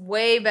 That's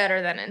way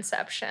better than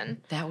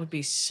Inception. That would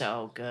be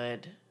so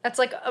good. That's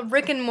like a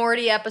Rick and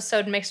Morty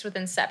episode mixed with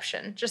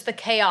Inception. Just the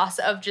chaos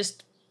of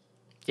just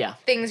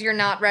things you're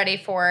not ready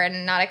for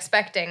and not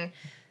expecting.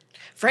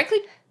 Frankly,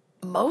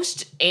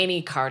 most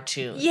any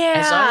cartoon. Yeah,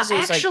 as long as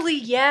it's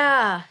actually,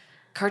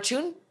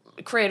 cartoon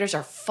creators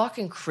are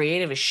fucking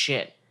creative as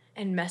shit.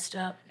 And messed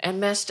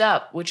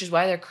up. Which is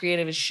why they're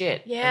creative as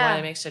shit. Yeah. And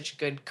why they make such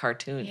good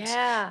cartoons.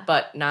 Yeah.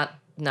 But not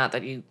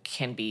that you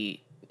can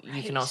be... Right.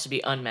 You can also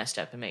be unmessed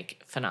up and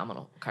make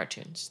phenomenal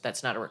cartoons.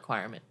 That's not a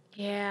requirement.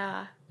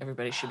 Yeah.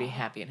 Everybody should be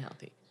happy and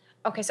healthy.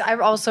 Okay, so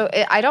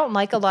I don't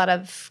like a lot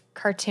of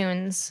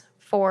cartoons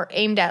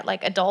aimed at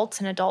adults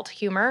and adult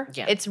humor.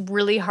 Yeah. It's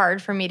really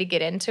hard for me to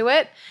get into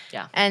it.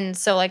 Yeah. And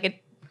so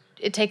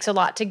it takes a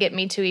lot to get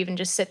me to even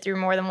just sit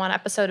through more than one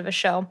episode of a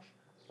show.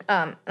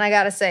 And I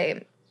gotta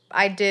say,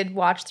 I did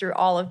watch through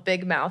all of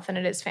Big Mouth, and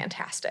it is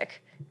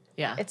fantastic.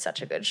 Yeah. It's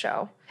such a good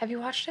show. Have you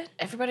watched it?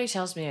 Everybody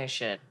tells me I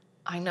should.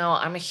 I know.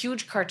 I'm a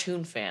huge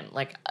cartoon fan.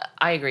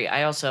 I agree.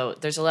 I also,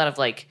 there's a lot of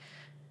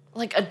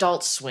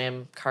Adult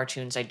Swim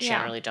cartoons I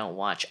generally don't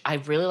watch. I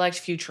really liked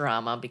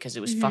Futurama because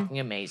it was fucking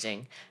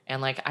amazing.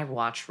 And I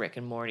watched Rick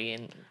and Morty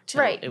until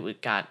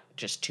it got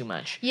just too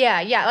much. Yeah.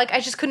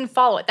 I just couldn't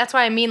follow it. That's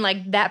why I mean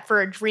that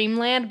for a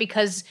Dreamland,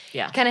 because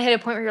you kind of hit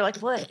a point where you're like,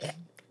 what?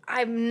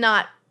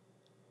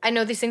 I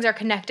know these things are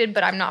connected,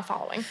 but I'm not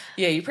following.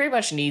 Yeah, you pretty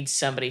much need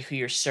somebody who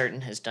you're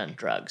certain has done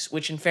drugs,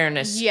 which in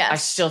fairness, I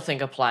still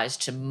think applies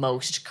to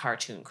most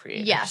cartoon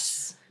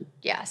creators.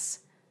 Yes.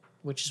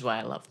 Which is why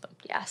I love them.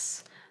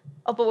 Yes.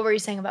 Oh, but what were you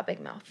saying about Big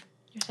Mouth?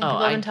 You're saying people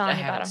have been telling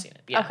me about him. Seen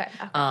it. Yeah. Okay.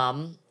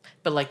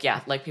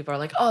 But people are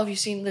like, oh, have you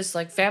seen this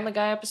Family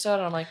Guy episode?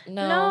 And I'm like,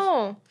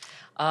 no.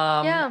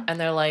 And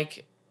they're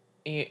like,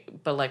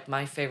 but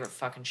my favorite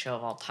fucking show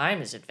of all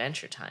time is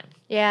Adventure Time.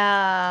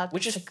 Yeah,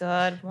 which is a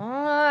good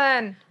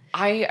one.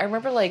 I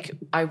remember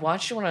I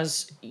watched it when I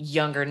was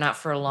younger, not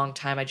for a long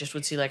time. I just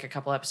would see a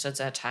couple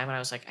episodes at a time, and I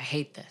was like, I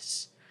hate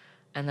this.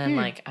 And then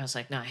I was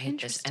like, no, I hate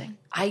this. And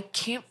I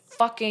can't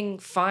fucking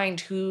find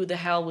who the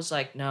hell was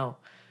like, no,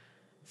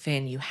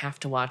 Finn, you have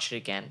to watch it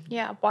again.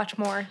 Yeah, watch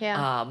more.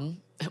 Yeah.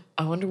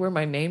 I wonder where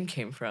my name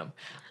came from.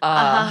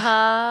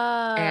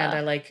 And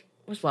I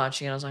was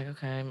watching it. I was like,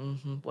 okay,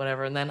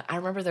 whatever. And then I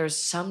remember there was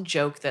some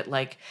joke that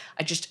like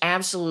I just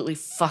absolutely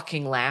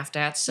fucking laughed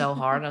at so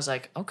hard. And I was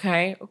like,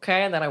 okay.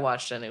 And then I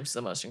watched it, and it was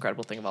the most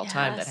incredible thing of all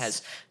time. That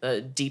has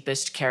the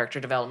deepest character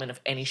development of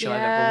any show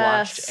I've ever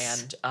watched,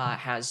 and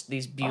has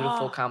these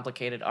beautiful,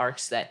 complicated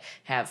arcs that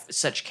have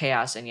such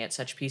chaos and yet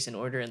such peace and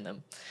order in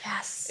them.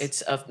 Yes.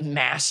 It's a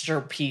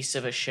masterpiece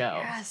of a show.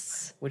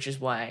 Yes. Which is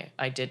why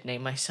I did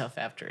name myself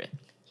after it.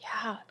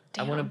 Yeah.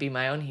 Damn. I want to be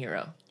my own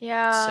hero.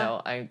 Yeah.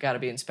 So I got to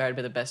be inspired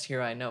by the best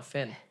hero I know,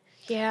 Finn.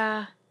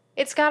 Yeah.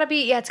 It's got to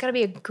be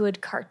a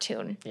good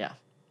cartoon. Yeah.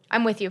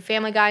 I'm with you.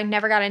 Family Guy,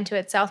 never got into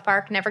it. South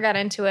Park, never got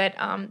into it.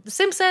 The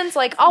Simpsons,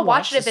 like, I'll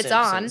watch it if it's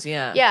on.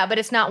 Yeah. Yeah, but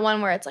it's not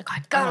one where it's like, oh,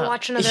 I gotta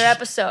watch another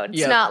episode.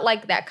 It's not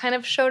like that kind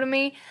of show to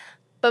me.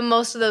 But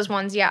most of those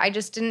ones, I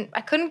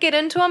couldn't get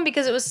into them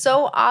because it was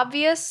so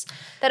obvious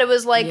that it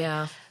was like,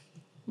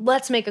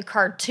 let's make a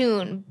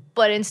cartoon,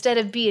 but instead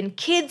of being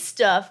kid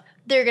stuff,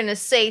 they're going to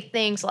say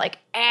things like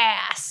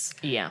ass.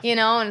 Yeah. You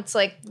know, and it's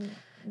like,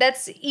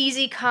 that's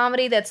easy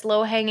comedy. That's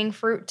low-hanging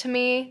fruit to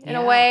me in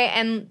a way.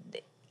 And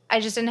I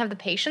just didn't have the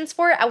patience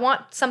for it. I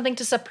want something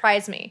to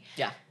surprise me.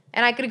 Yeah.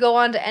 And I could go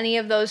on to any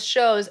of those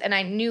shows, and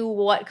I knew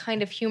what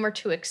kind of humor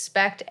to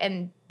expect,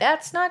 and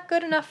that's not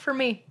good enough for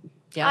me.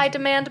 Yeah. I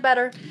demand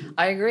better.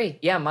 I agree.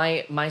 Yeah,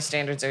 my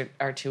standards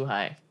are too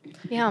high.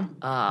 Yeah.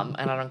 And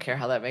I don't care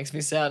how that makes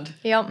me sound.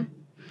 Yep.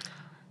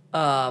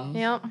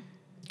 Yep.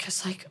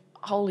 Because, like,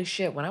 holy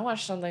shit, when I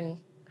watch something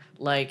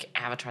like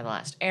Avatar: The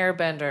Last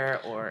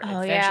Airbender or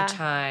Adventure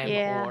Time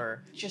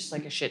or just,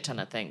 like, a shit ton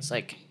of things,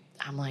 like,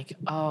 I'm like,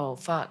 oh,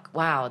 fuck,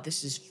 wow,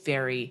 this is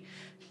very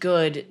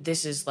good.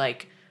 This is,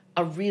 like,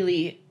 a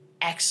really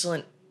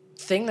excellent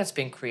thing that's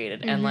being created.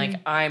 Mm-hmm. And, like,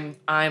 I'm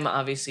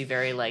obviously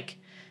very, like,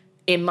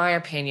 in my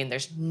opinion,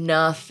 there's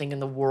nothing in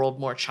the world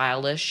more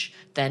childish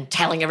than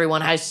telling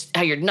everyone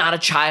how you're not a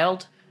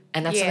child.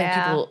 And that's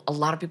something a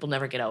lot of people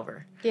never get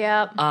over.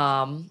 Yeah.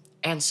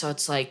 And so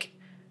it's like,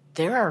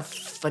 there are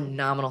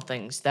phenomenal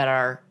things that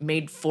are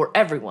made for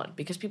everyone,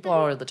 because people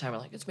all the time are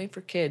like, it's made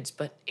for kids,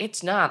 but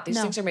it's not.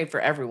 These things are made for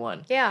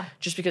everyone. Yeah.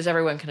 Just because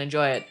everyone can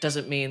enjoy it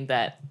doesn't mean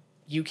that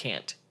you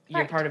can't.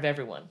 You're part of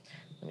everyone.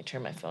 Let me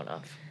turn my phone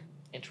off.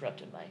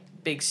 Interrupted my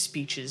big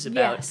speeches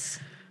about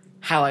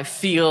how I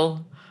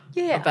feel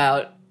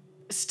about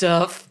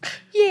stuff.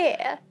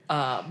 Yeah.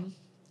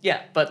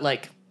 Yeah, but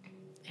like,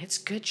 it's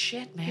good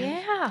shit,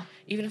 man. Yeah.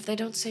 Even if they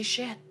don't say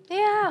shit.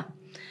 Yeah.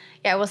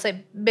 Yeah, I will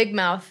say Big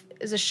Mouth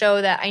is a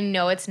show that I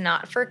know it's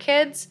not for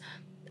kids.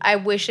 I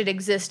wish it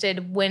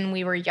existed when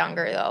we were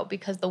younger, though,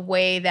 because the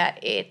way that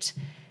it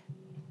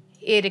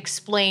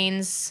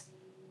explains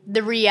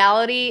the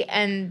reality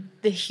and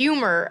the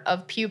humor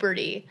of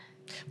puberty,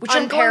 which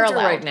I'm going through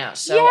right now,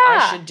 so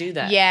I should do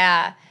that.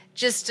 Yeah.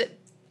 Just,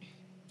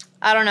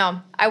 I don't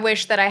know. I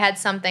wish that I had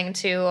something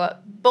to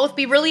both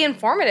be really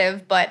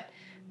informative, but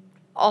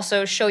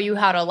also show you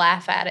how to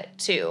laugh at it,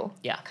 too.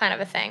 Yeah. Kind of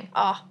a thing.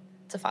 Oh,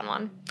 it's a fun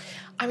one.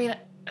 I mean,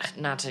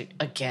 not to,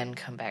 again,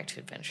 come back to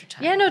Adventure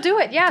Time. Yeah, no, do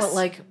it, yes. But,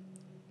 like,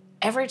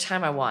 every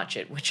time I watch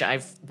it, which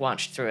I've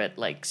watched through it,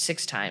 like,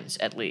 6 times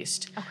at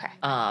least. Okay.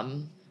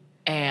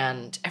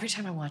 And every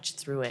time I watch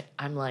through it,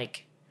 I'm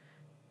like,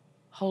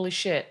 holy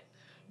shit,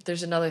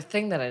 there's another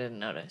thing that I didn't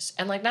notice.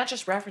 And, like, not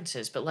just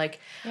references, but, like,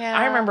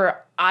 I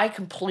remember I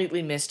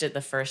completely missed it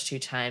the first 2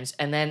 times.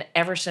 And then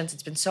ever since,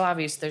 it's been so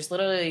obvious. There's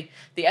literally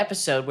the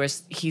episode where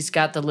he's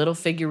got the little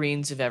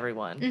figurines of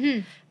everyone. Mm-hmm.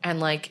 And,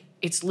 like,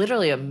 it's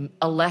literally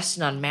a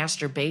lesson on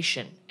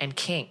masturbation and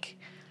kink.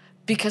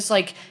 Because,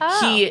 like,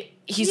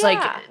 he's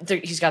like,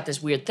 he's got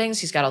this weird things.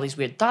 He's got all these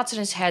weird thoughts in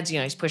his head. You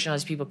know, he's pushing all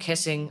these people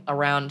kissing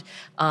around.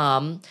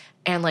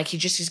 And, like,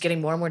 he's getting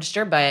more and more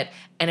disturbed by it.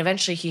 And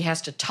eventually he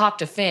has to talk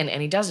to Finn,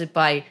 and he does it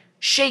by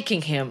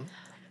shaking him.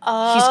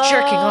 Oh. He's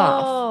jerking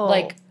off.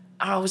 Like,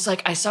 I was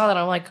like, I saw that.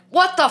 I'm like,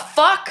 what the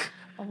fuck?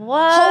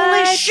 What?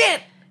 Holy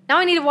shit. Now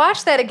I need to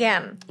watch that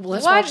again. Well,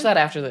 let's watch that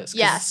after this.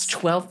 Yes. It's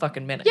 12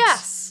 fucking minutes.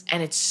 Yes.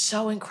 And it's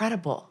so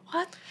incredible.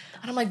 What?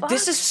 And I'm like,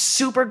 this is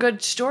super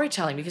good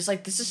storytelling, because,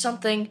 like, this is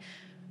something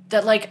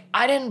that, like,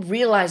 I didn't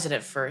realize it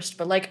at first,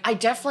 but, like, I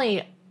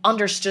definitely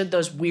understood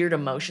those weird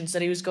emotions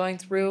that he was going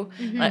through,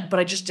 but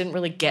I just didn't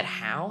really get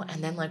how.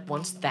 And then, like,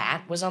 once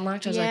that was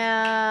unlocked, I was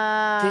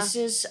like, this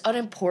is an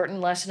important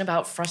lesson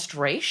about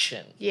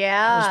frustration.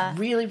 Yeah. It was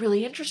really,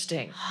 really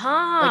interesting.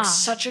 Huh. Like,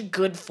 such a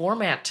good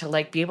format to,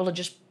 like, be able to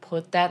just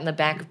put that in the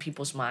back of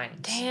people's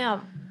minds.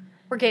 Damn.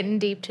 We're getting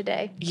deep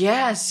today.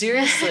 Yeah,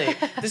 seriously.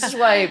 This is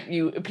why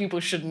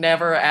people should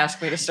never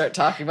ask me to start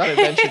talking about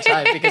Adventure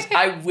Time, because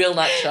I will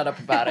not shut up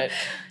about it.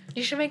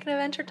 You should make an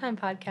Adventure Time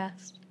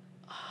podcast.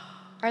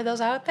 Are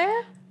those out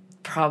there?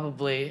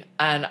 Probably.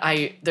 And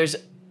there's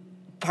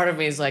part of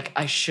me is like,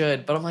 I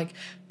should, but I'm like,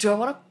 do I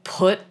want to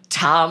put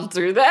Tom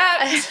through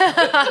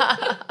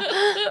that?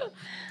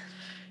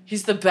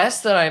 He's the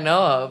best that I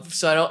know of,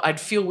 so I'd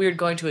feel weird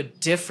going to a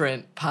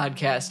different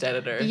podcast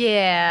editor.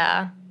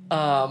 Yeah.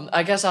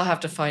 I guess I'll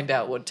have to find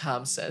out what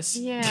Tom says.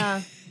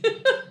 Yeah.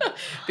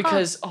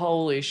 Because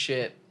holy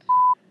shit.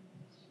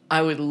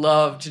 I would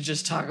love to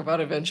just talk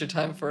about Adventure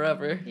Time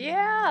forever.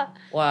 Yeah.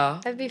 Wow.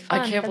 That'd be fun.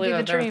 I can't That'd believe be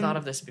I've the never dream. thought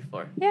of this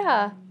before.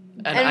 Yeah.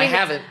 And I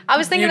haven't. I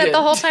was thinking You that the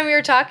did. whole time we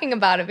were talking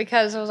about it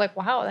because I was like,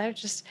 wow, that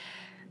just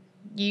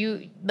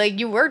you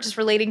were just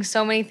relating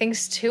so many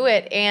things to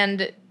it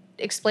and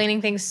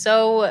explaining things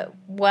so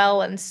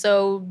well and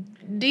so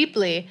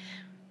deeply.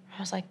 I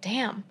was like,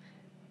 damn,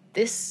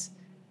 this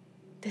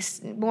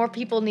more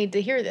people need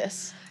to hear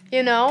this,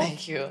 you know?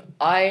 Thank you.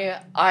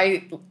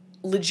 I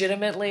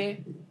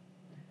legitimately,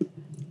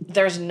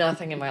 there's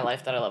nothing in my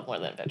life that I love more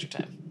than Adventure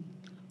Time.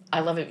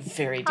 I love it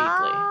very deeply.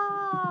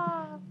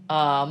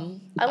 I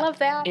love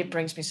that. It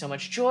brings me so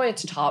much joy.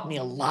 It's taught me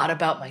a lot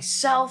about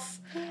myself.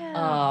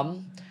 Yeah.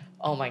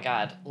 Oh my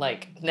God.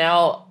 Like,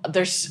 now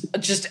there's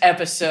just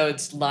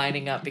episodes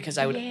lining up because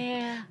I would...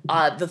 Yeah.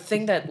 The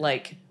thing that,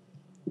 like,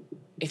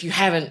 if you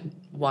haven't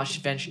watched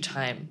Adventure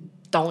Time,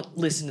 don't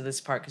listen to this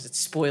part because it's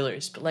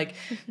spoilers. But, like,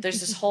 there's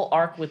this whole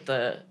arc with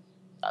the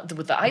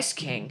Ice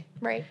King.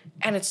 Right.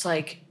 And it's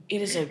like,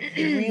 it is a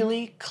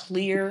really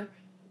clear,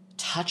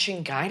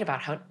 touching guide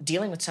about how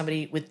dealing with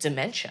somebody with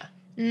dementia.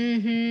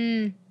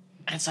 Mm-hmm.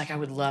 And it's like, I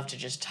would love to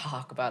just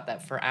talk about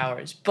that for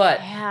hours.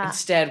 But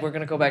instead, we're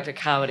going to go back to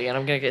comedy, and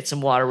I'm going to get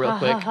some water real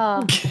quick.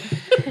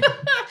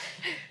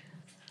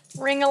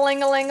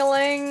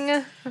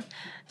 Ring-a-ling-a-ling-a-ling.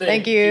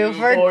 Thank you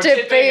for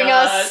tipping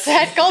us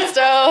at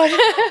Coldstone.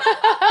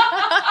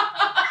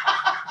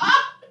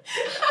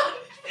 How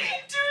did they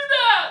do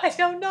that? I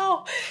don't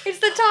know. It's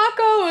the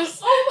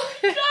tacos. Oh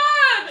my God.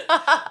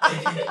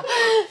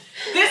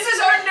 This is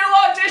our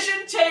new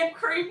audition tape,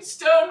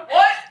 Creamstone.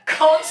 What?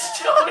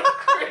 Coldstone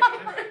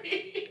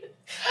Creamery.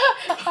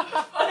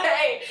 But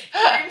hey,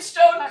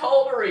 Creamstone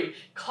Coldery,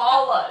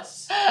 call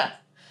us.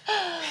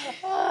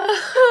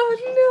 Oh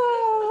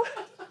no.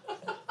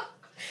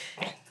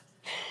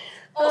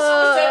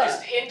 Also, is that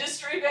just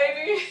industry,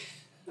 baby?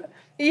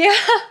 Yeah.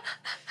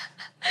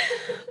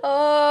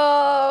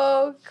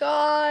 Oh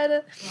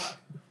God.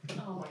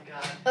 Oh my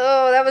God.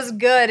 Oh, that was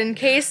good. In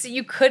case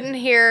you couldn't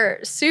hear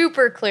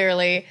super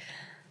clearly.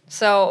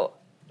 So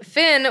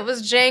Finn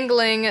was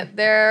jangling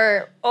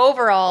their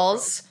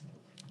overalls,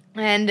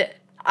 and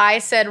I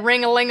said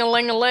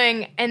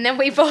ring-a-ling-a-ling-a-ling, and then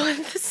we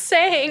both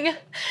sang,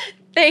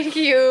 thank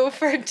you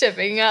for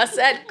tipping us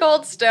at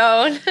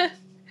Coldstone.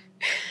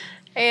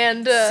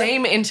 And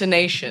same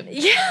intonation.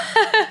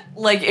 Yeah.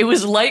 Like, it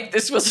was like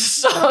this was a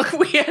song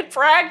we had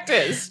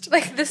practiced.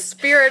 Like the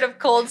spirit of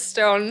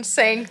Coldstone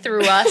sang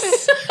through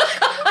us.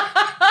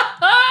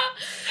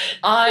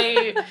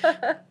 I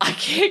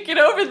can't get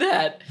over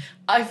that.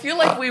 I feel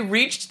like we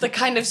reached the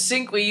kind of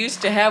sync we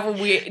used to have when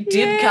we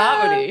did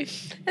comedy.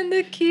 And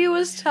the key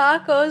was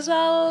tacos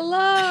all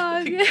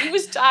along. It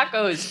was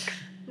tacos.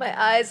 My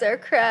eyes are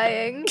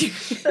crying.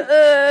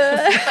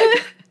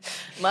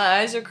 My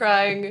eyes are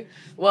crying.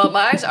 Well,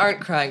 my eyes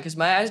aren't crying because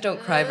my eyes don't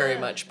cry very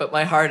much, but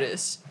my heart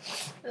is.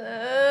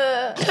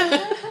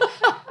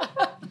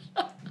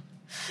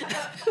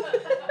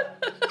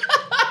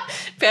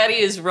 Patty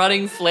is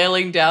running,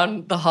 flailing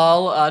down the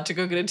hall to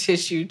go get a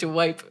tissue to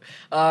wipe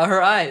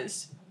her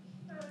eyes.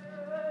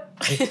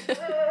 She's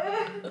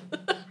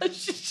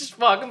just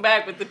walking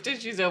back with the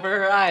tissues over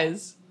her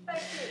eyes.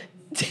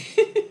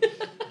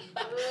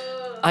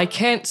 I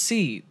can't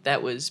see.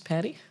 That was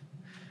Patty.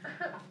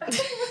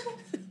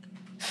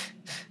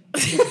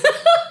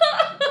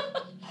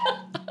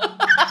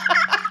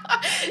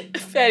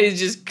 Patty's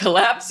just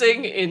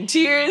collapsing in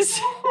tears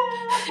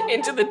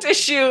into the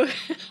tissue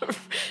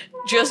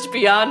just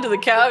beyond the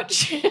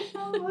couch.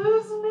 I'm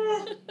losing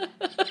it.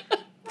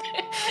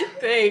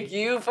 Thank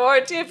you for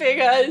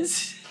tipping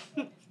us.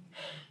 That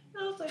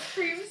was like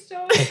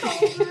Creamstone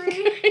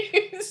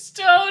Coldery.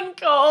 Creamstone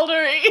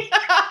Coldery.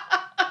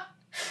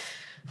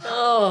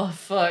 Oh,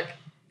 fuck.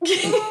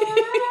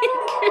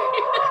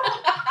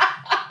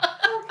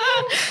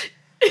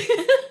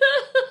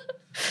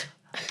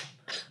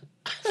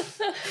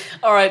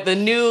 All right, the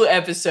new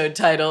episode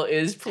title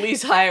is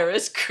Please Hire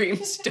Us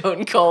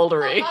Creamstone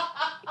Coldery.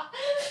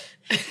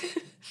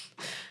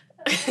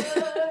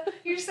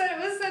 You said it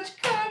with such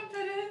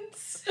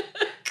confidence.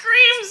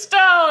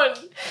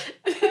 Creamstone!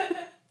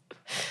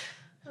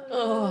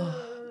 Oh,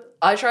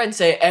 I try and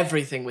say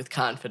everything with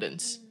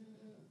confidence.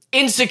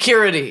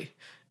 Insecurity.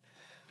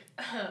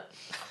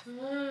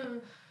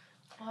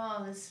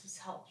 Oh, this was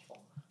helpful.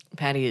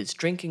 Patty is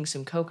drinking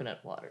some coconut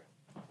water.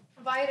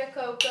 Vita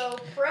Coco,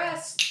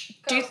 pressed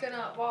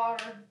coconut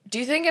water. Do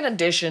you think in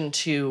addition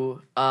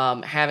to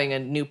having a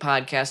new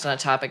podcast on a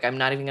topic I'm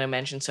not even going to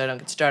mention so I don't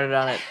get started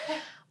on it,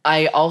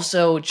 I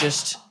also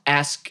just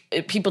ask,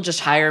 people just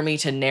hire me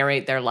to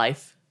narrate their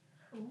life?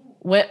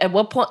 At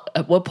what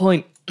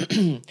point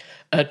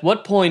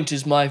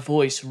is my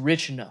voice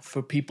rich enough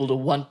for people to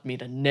want me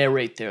to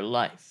narrate their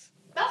life?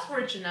 That's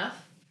rich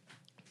enough.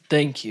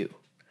 Thank you.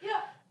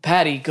 Yeah.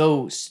 Patty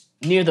goes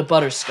near the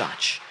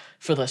butterscotch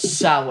for the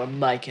sour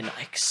Mike and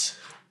Ike's.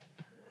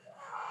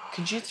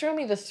 Could you throw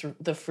me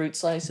the fruit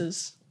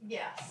slices?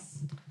 Yes.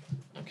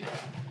 Okay.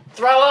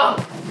 Throw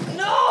them!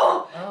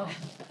 No! Oh.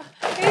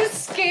 You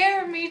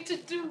scare me to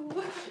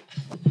do.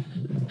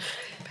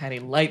 Patty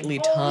lightly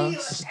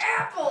tossed.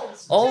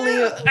 Apples.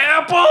 Only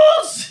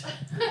apples!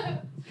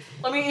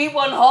 Let me eat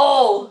one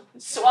whole.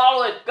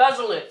 Swallow it.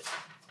 Guzzle it.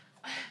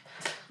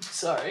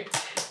 Sorry.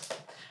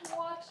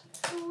 What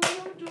do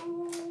you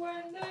do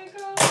when they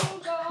go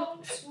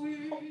down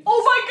sweet?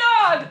 Oh my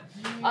god!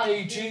 I'm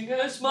eating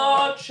as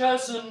much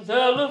as an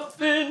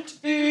elephant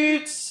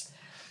eats.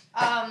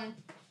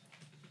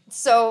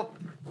 So,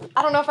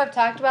 I don't know if I've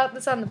talked about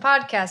this on the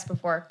podcast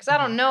before, because I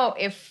don't know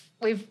if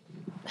we've...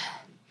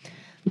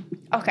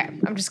 Okay,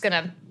 I'm just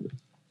gonna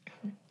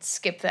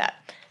skip that.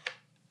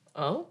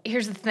 Oh?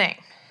 Here's the thing.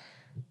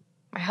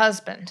 My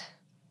husband,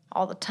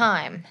 all the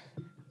time,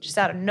 just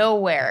out of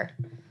nowhere,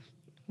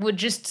 would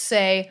just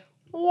say,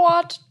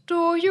 "What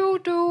do you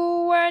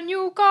do when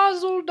you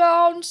guzzle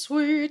down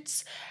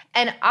sweets?"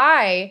 And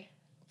I,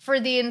 for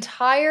the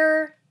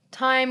entire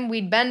time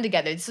we'd been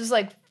together, this was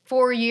like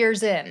 4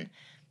 years in,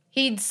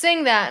 he'd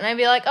sing that, and I'd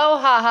be like, "Oh,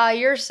 haha,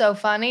 you're so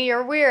funny,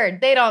 you're weird.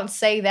 They don't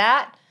say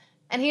that."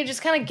 And he'd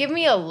just kind of give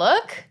me a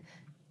look,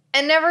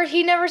 and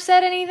he never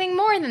said anything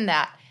more than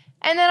that.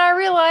 And then I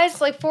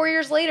realized, like 4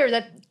 years later,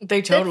 that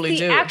They totally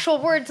that's the do.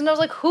 actual words. And I was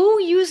like, who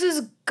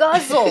uses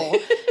guzzle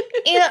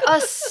in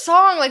a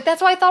song? Like,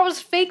 that's why I thought it was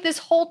fake this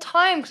whole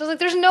time. Because I was like,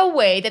 there's no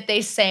way that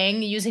they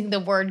sang using the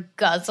word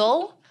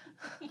guzzle.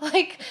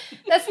 Like,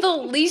 that's the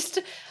least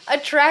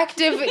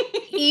attractive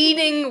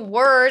eating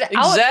word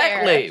out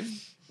there. Exactly.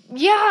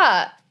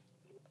 Yeah.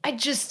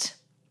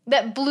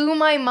 That blew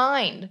my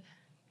mind.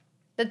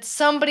 That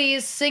somebody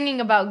is singing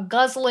about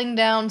guzzling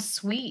down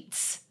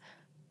sweets.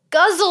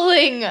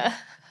 Guzzling!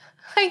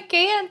 I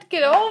can't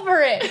get over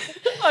it.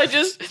 I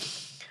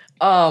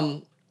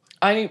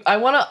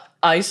want to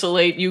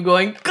isolate you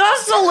going,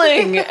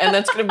 guzzling! And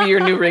that's going to be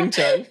your new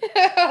ringtone.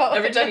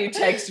 Every time you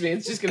text me,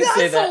 it's just going to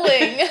say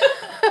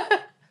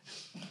that.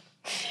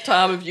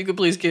 Tom, if you could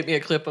please get me a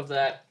clip of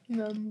that.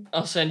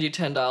 I'll send you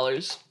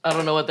 $10. I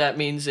don't know what that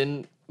means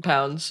in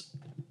pounds.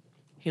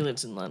 He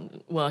lives in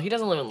London. Well, he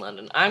doesn't live in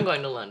London. I'm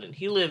going to London.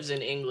 He lives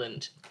in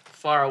England,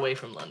 far away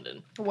from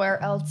London. Where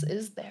else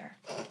is there?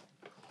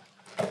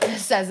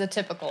 Says a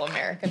typical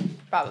American,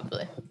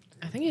 probably.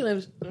 I think he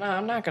lives... No,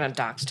 I'm not going to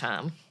dox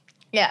Tom.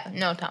 Yeah,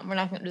 no, Tom, we're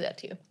not going to do that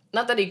to you.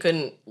 Not that he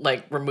couldn't,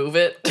 like, remove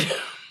it.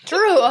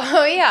 True.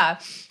 Oh, yeah.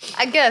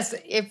 I guess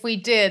if we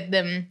did,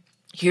 then...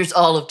 Here's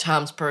all of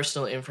Tom's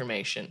personal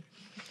information.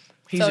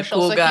 He's Social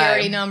a cool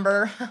security guy.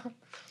 number.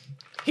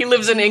 He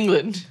lives in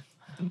England.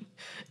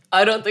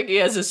 I don't think he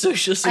has a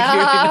social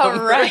security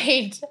number.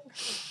 Right.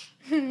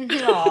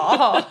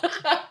 Aw.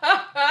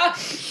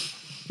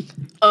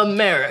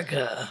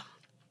 America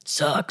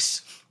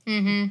sucks.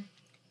 Mm-hmm.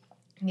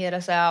 Get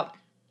us out.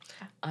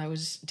 I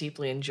was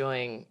deeply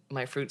enjoying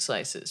my fruit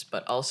slices,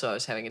 but also I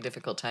was having a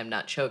difficult time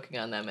not choking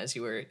on them as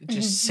you were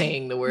just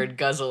saying the word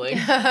guzzling.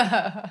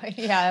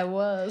 Yeah, I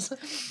was.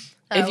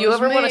 If you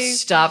ever want to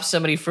stop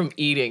somebody from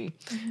eating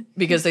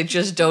because they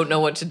just don't know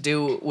what to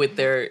do with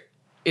their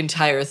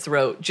entire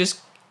throat,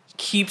 just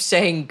keep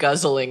saying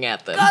guzzling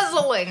at them.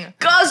 Guzzling!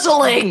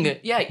 Guzzling!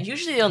 Yeah,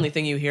 usually the only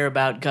thing you hear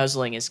about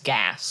guzzling is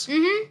gas.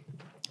 Mm-hmm.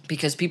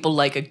 Because people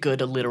like a good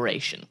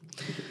alliteration.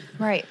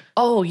 Right.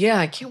 Oh, yeah,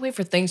 I can't wait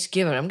for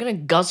Thanksgiving. I'm going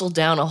to guzzle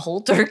down a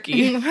whole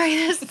turkey.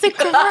 Right, that's the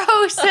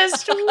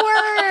grossest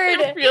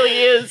word. It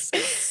really is.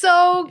 It's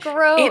so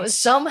gross. It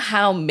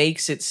somehow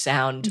makes it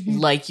sound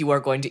like you are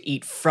going to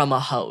eat from a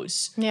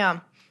hose. Yeah.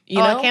 You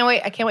know?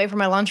 I can't wait for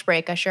my lunch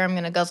break. I sure am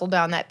going to guzzle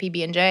down that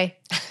PB&J.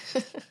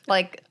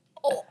 Like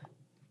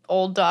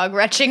old dog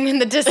retching in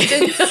the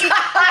distance.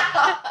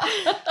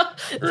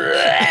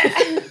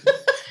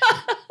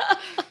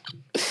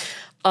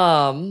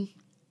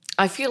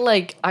 I feel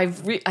like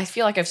I've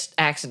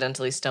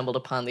accidentally stumbled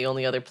upon the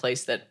only other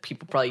place that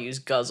people probably use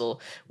guzzle,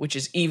 which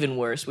is even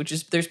worse. Which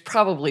is there's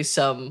probably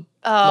some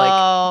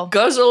like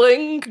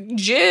guzzling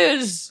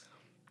jizz.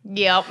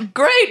 Yep.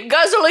 Great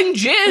guzzling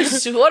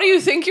jizz. What do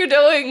you think you're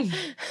doing?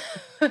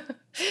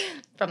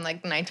 From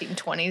like the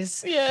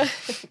 1920s. Yeah.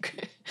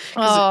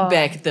 Because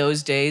back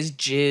those days,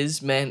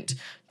 jizz meant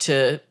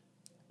to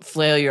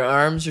flail your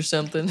arms or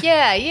something.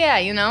 Yeah,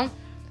 you know.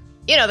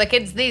 You know, the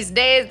kids these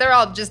days, they're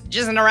all just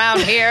jizzing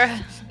around here.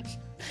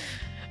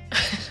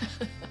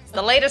 It's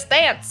the latest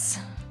dance.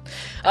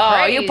 Oh,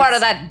 Craze. you part of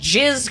that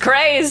jizz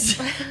craze?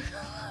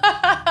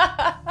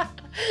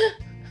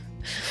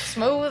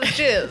 Smooth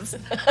jizz.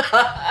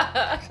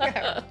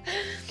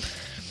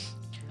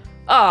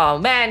 Oh,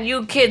 man,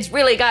 you kids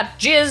really got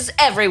jizz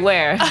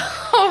everywhere.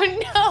 Oh,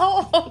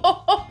 no.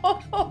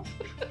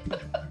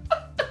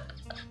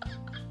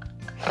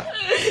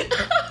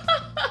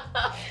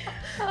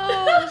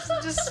 Oh, this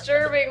is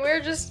disturbing.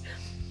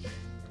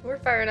 We're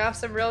firing off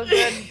some real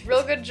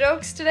good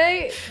jokes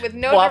today with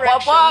no Wop,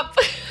 wop,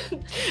 direction. wop.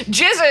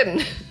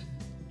 Jizzin'.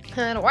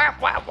 And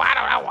whap, whap,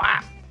 whap,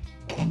 whap.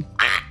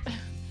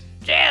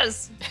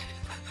 Jizz.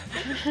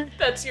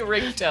 That's your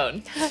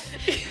ringtone. I've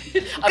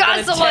Guzzling.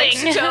 got a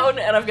text tone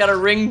and I've got a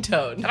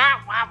ringtone.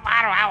 Whap, whap, whap,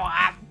 whap,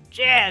 whap.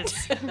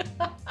 Jizz.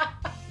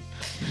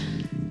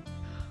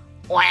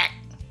 Whack.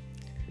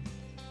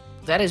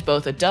 That is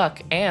both a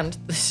duck and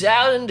the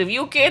sound of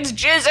you kids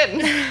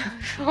jizzing.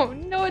 Oh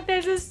no,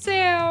 there's a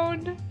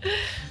sound.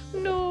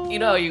 No. You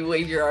know how you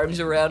wave your arms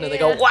around and they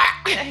go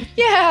whack?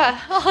 Yeah,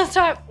 all the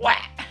time.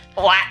 Whack.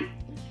 Whack.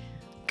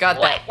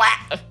 Got that.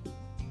 Whack.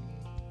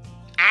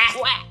 Ah.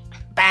 Whack.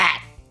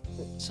 Bad.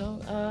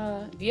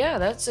 So, yeah,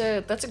 that's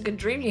a good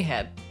dream you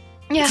had.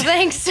 Yeah,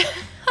 thanks.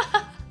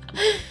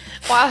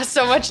 Wow,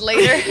 so much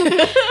later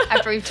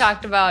after we've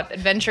talked about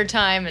Adventure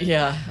Time. And,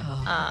 yeah.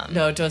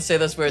 No, don't say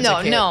those words.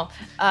 No.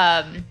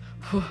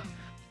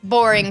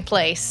 Boring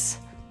place.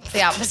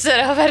 The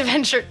opposite of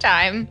Adventure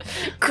Time.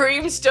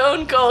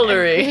 Creamstone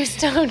Coldstone.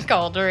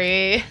 Coldstone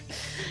Creamery.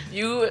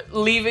 You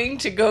leaving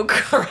to go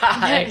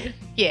cry.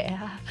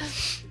 Yeah.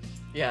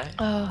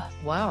 Yeah.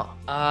 Wow.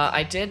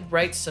 I did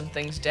write some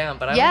things down,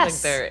 but I don't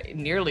think they're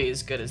nearly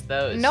as good as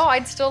those. No,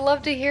 I'd still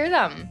love to hear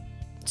them.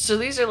 So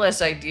these are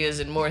less ideas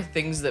and more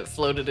things that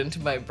floated into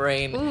my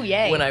brain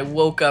when I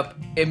woke up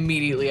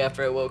immediately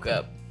after I woke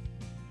up.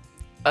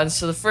 And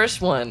so the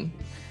first one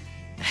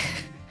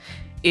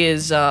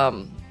is,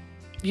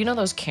 you know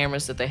those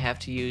cameras that they have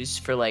to use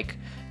for, like,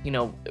 you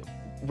know,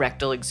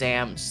 rectal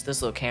exams,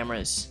 those little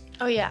cameras?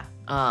 Oh, yeah.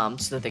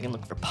 So that they can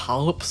look for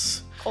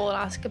polyps.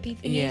 Colonoscopy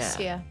thingies?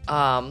 Yeah.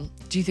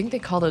 Do you think they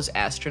call those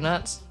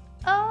astronauts?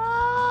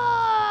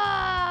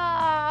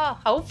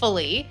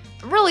 Hopefully.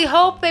 I really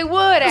hope they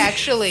would,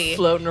 actually.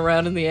 Floating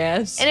around in the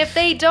ass. And if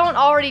they don't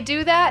already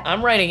do that...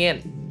 I'm writing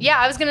in. Yeah,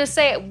 I was going to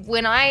say,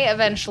 when I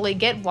eventually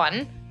get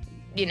one,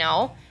 you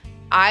know,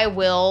 I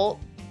will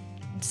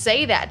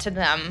say that to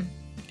them.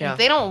 Yeah. If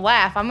they don't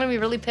laugh, I'm going to be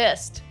really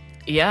pissed.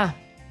 Yeah.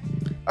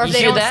 Or if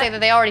they don't say that,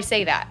 they already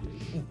say that.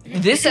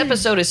 This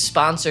episode is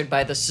sponsored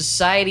by the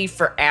Society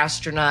for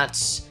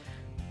Astronauts.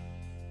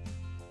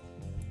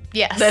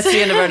 Yes. That's the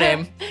end of our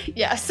name.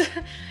 Yes.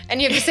 And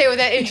you have to say it with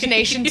that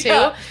intonation, too.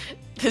 Yeah.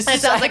 It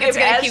sounds like it's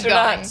going to keep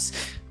going. So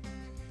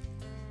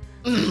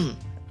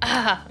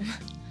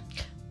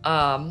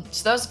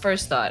that was the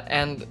first thought.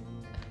 And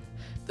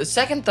the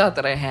second thought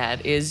that I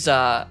had is,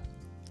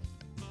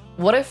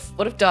 what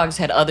if dogs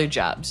had other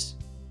jobs?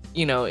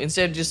 You know,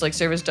 instead of just like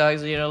service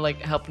dogs, you know,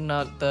 like helping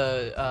out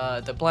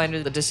the blind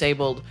or the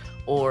disabled,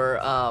 or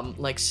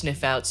like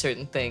sniff out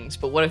certain things.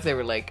 But what if they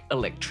were like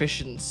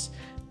electricians?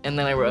 And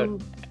then I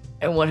wrote,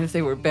 and what if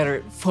they were better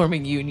at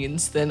forming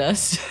unions than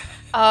us?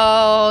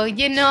 Oh,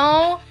 you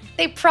know,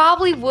 they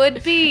probably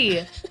would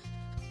be.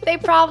 They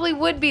probably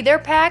would be. They're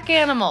pack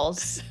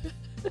animals.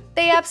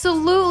 They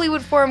absolutely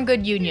would form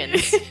good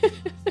unions.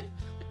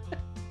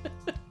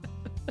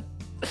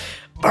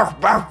 Barf,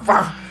 barf,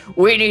 barf.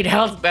 We need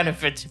health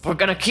benefits if we're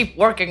gonna keep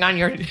working on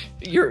your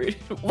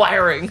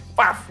wiring.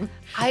 Barf.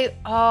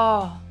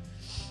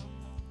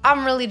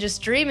 I'm really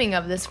just dreaming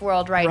of this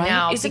world right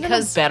now. Isn't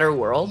because it a better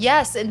world?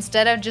 Yes,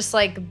 instead of just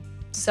like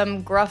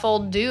some gruff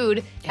old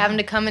dude having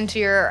to come into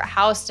your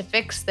house to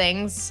fix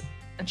things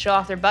and show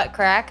off their butt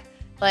crack,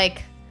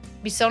 like,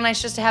 it'd be so nice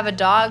just to have a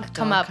dog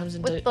come up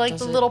with like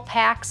the little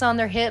packs on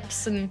their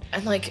hips and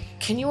like,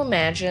 can you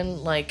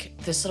imagine like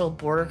this little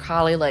border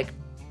collie like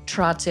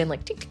trots in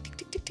like tick tick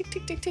tick tick tick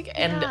tick tick tick,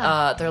 and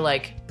they're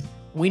like,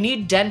 we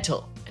need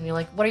dental, and you're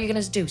like, what are you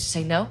gonna do?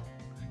 Say no?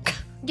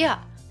 Yeah.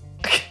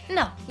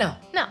 No.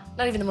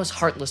 Not even the most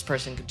heartless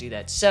person could do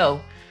that.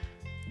 So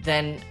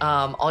then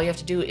all you have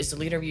to do is the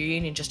leader of your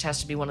union just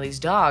has to be one of these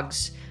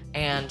dogs,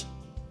 and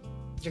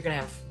you're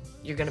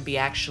gonna be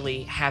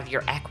actually have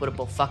your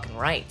equitable fucking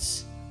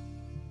rights.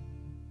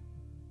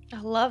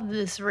 I love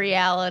this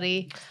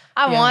reality.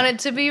 I want it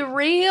to be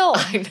real.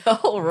 I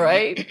know,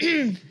 right?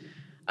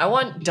 I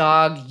want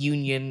dog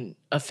union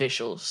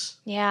officials.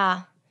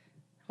 Yeah.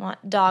 I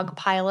want dog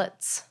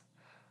pilots.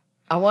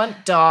 I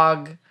want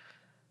dog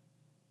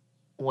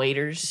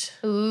waiters.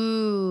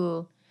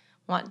 Ooh.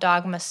 I want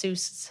dog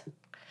masseuses.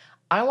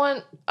 I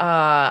want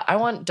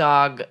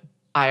dog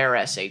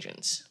IRS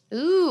agents.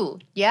 Ooh.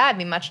 Yeah, it'd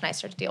be much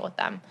nicer to deal with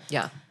them.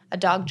 Yeah. A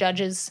dog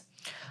judges.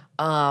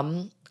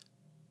 I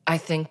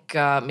think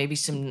maybe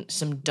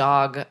some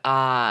dog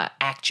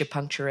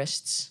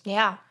acupuncturists.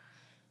 Yeah.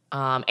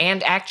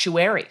 And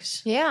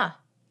actuaries. Yeah.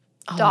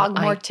 Dog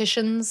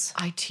morticians.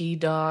 IT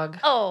dog.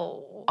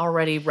 Oh.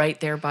 Already right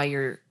there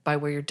by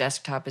where your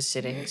desktop is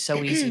sitting.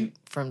 So easy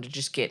for him to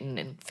just get in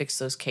and fix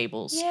those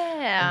cables.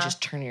 Yeah. And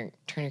just turn your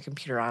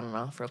computer on and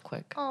off real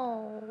quick.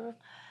 Oh.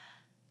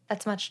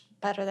 That's much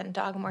better than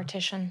dog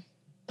mortician.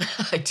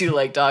 I do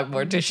like dog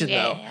mortician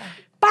though. Yeah.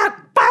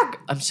 Bark, bark.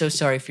 I'm so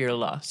sorry for your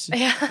loss.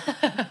 Yeah.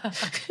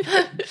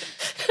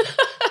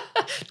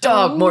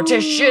 Dog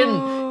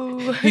mortician.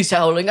 He's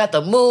howling at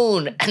the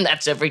moon, and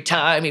that's every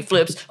time he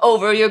flips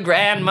over your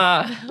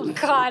grandma. Oh,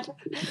 God.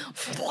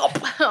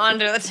 Flop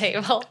onto the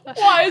table.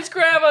 Why is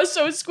grandma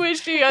so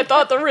squishy? I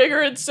thought the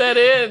rigor had set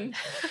in.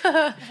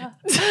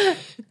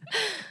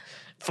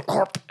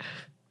 Flop.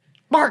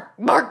 Bark,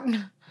 bark.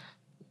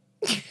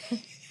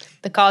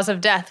 The cause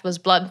of death was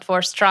blunt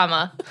force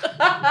trauma.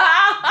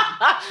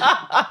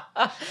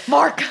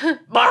 Bark.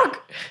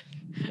 Bark.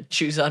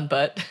 Shoes on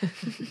butt.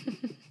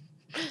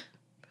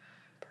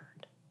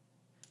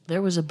 There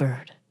was a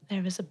bird.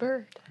 There was a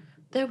bird.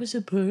 There was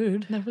a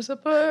bird. There was a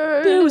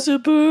bird. There was a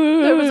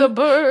bird. There was a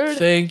bird.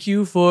 Thank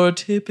you for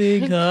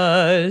tipping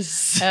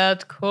us.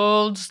 At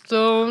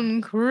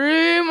Coldstone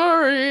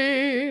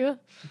Creamery.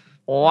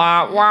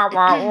 Wow, wow,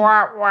 wow,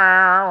 wow,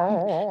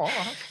 wow.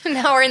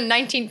 Now we're in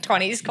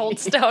 1920s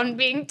Coldstone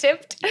being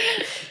tipped.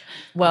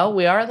 Well,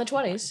 we are in the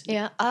 20s.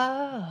 Yeah.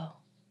 Oh.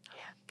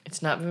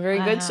 It's not been very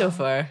good so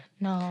far.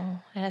 No,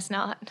 it has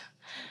not.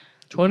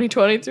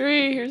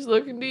 2023, here's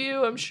looking to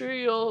you. I'm sure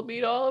you'll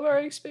meet all of our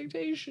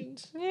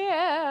expectations.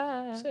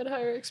 Yeah. Set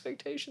higher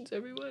expectations,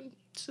 everyone,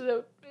 so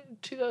that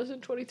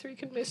 2023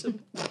 can miss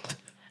them.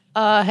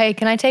 Hey,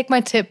 can I take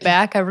my tip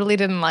back? I really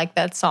didn't like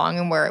that song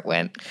and where it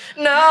went.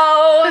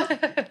 No!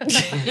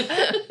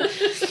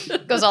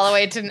 Goes all the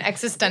way to an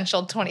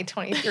existential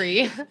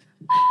 2023.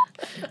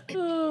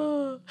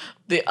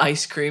 The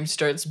ice cream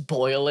starts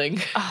boiling.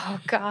 Oh,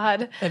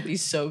 God. That'd be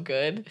so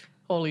good.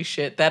 Holy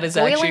shit. That is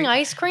Boiling actually...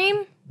 ice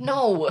cream?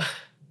 No.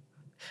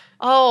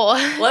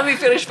 Oh. Let me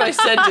finish my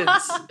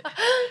sentence.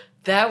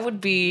 That would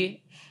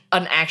be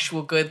an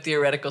actual good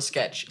theoretical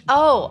sketch.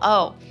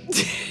 Oh.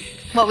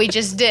 What we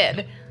just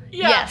did.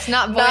 Yeah, yes,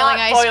 not boiling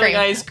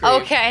ice cream.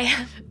 Okay.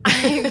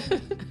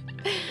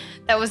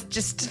 That was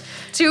just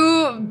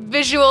too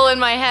visual in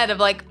my head of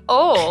like,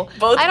 oh,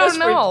 Both I of us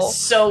don't know. were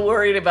so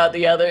worried about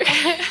the other.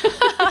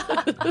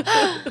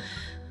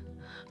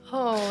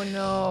 Oh,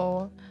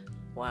 no.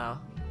 Wow.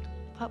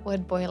 What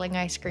would boiling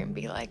ice cream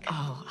be like?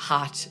 Oh,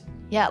 hot.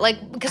 Yeah,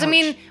 like, because I Ouch.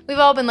 mean, we've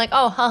all been like,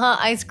 oh, haha,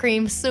 ice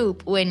cream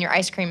soup when your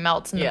ice cream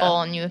melts in the Yeah.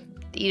 bowl and you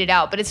eat it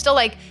out. But it's still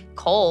like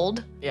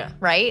cold, Yeah.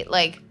 right?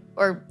 Like,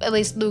 or at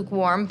least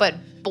lukewarm, but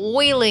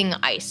boiling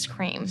ice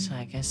cream. So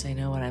I guess I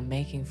know what I'm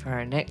making for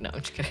our Nick. No, I'm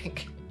just kidding.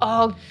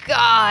 Oh,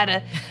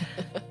 God.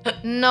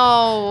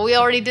 No, we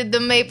already did the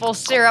maple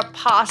syrup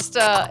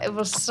pasta. It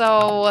was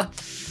so...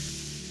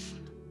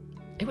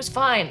 It was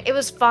fine. It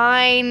was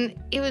fine.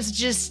 It was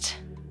just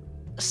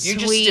You're sweet.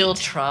 just still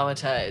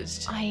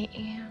traumatized. I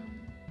am.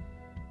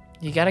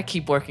 You gotta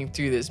keep working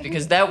through this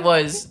because that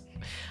was...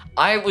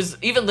 I was,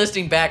 even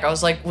listening back, I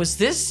was like, was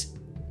this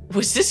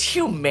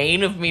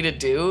humane of me to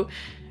do?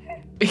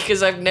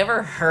 Because I've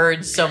never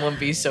heard someone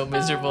be so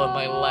miserable in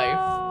my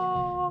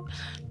life.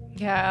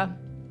 Yeah.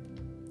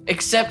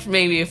 Except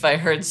maybe if I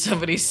heard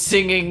somebody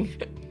singing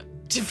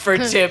for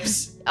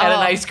tips at an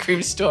ice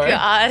cream store.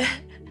 God.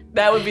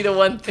 That would be the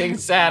one thing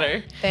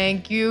sadder.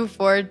 Thank you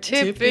for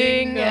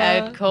tipping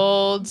at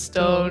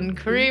Coldstone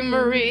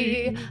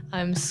Creamery.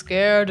 I'm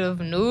scared of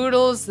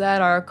noodles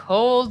that are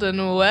cold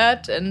and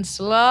wet and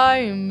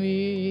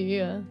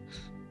slimy.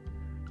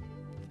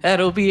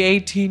 That'll be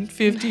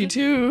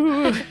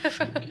 1852.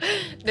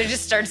 They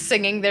just start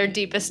singing their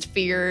deepest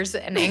fears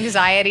and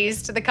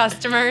anxieties to the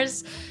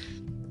customers.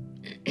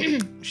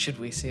 Should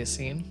we see a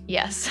scene?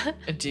 Yes.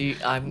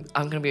 I'm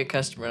gonna be a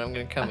customer and I'm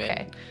gonna come in.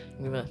 Okay.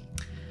 I'm gonna,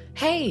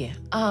 hey,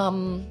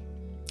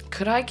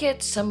 could I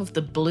get some of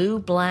the Blue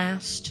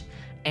Blast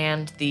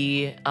and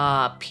the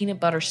peanut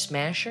butter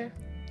smasher?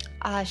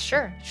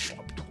 Sure.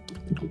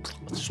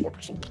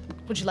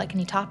 Would you like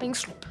any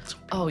toppings?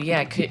 Oh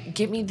yeah,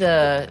 give me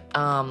the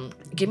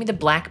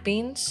black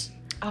beans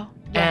Oh,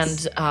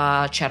 yes.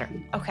 and cheddar.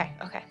 Okay.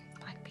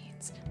 Black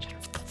beans.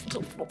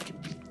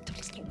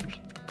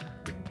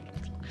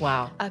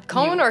 Wow. A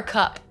cone or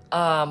cup?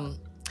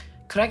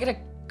 Could I get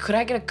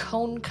a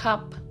cone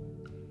cup?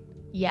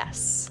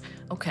 Yes.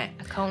 Okay.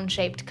 A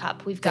cone-shaped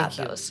cup. We've got Thank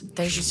you. those.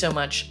 Thank you so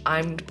much.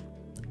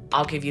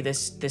 I'll give you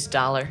this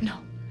 $1. No.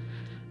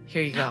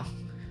 Here you go.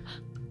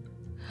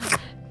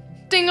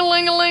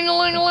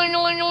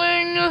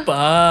 Ding-a-ling-a-ling-a-ling-a-ling-a-ling-a-ling.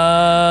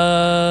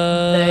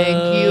 Bye.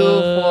 Thank you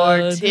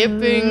for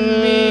tipping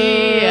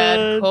me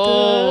at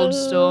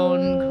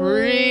Coldstone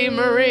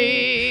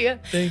Creamery.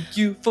 Thank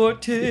you for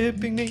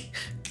tipping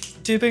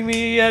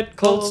me at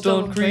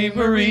Coldstone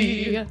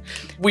Creamery.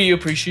 We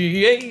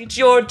appreciate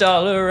your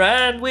 $1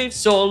 and we've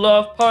sold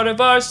off part of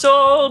our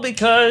soul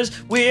because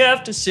we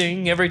have to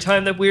sing every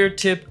time that we're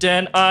tipped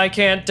and I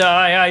can't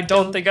die. I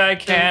don't think I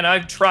can.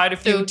 I've tried a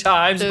few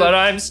times, but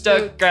I'm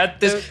stuck at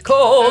this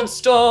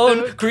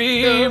Coldstone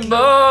Creamery.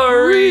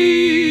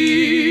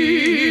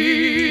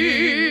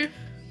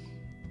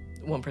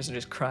 One person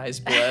just cries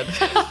blood.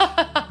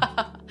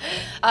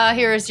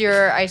 Here's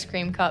your ice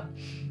cream cup.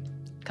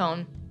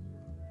 Cone.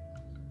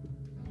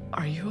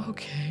 Are you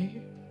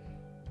okay?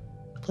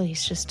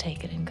 Please just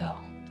take it and go.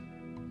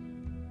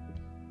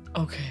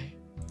 Okay.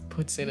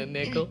 Puts in a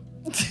nickel.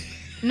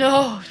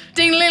 No.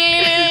 Ding, ling,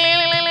 ling,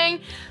 ling, ling, ling.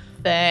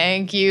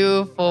 Thank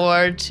you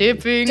for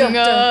tipping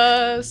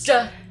us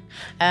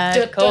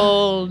at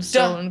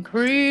Coldstone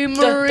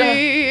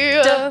Creamery.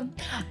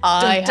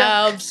 I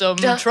have some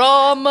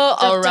trauma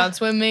around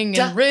swimming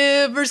in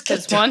rivers,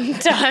 cause one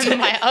time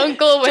my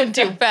uncle went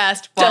too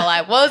fast while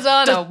I was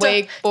on a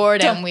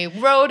wakeboard and we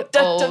rode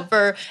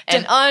over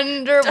an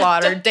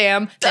underwater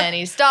dam. Then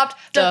he stopped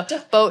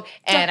the boat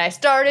and I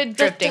started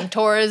drifting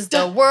towards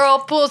the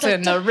whirlpools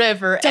in the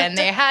river, and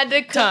they had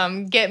to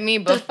come get me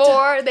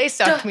before they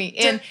sucked me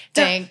in.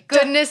 Thank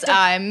goodness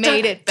I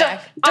made it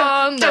back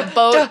on the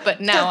boat,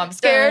 but now I'm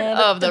scared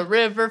of the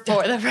river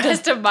for the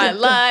rest of my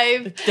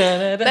life.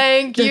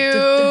 Thank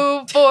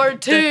you for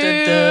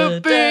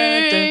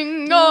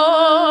tipping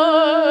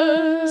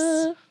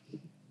us.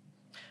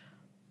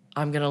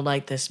 I'm gonna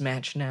light this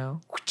match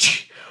now.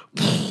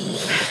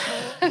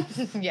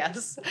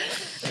 Yes.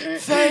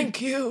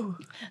 Thank you.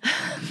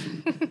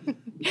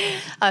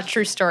 A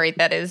true story.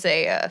 That is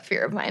a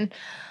fear of mine.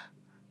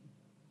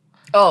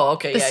 Oh,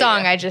 okay. The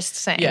song I just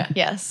sang. Yeah.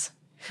 Yes.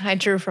 I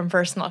drew from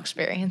personal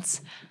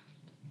experience.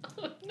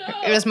 Oh, no.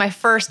 It was my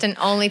first and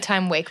only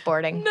time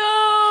wakeboarding.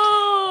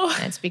 No.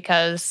 And it's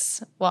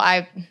because,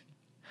 well,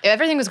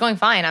 everything was going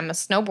fine. I'm a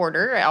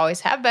snowboarder. I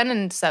always have been,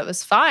 and so it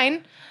was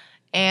fine.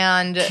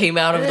 And Came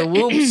out of the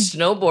womb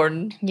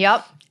snowboarding.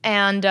 Yep.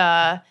 And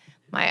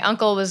my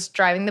uncle was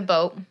driving the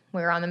boat.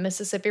 We were on the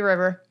Mississippi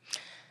River.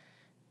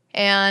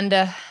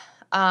 And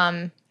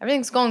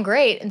everything's going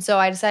great. And so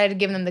I decided to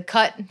give them the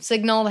cut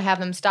signal to have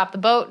them stop the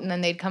boat, and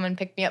then they'd come and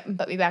pick me up and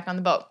put me back on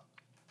the boat.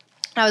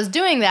 I was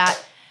doing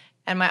that,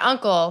 and my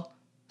uncle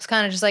was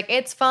kind of just like,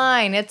 it's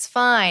fine,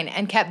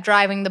 and kept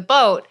driving the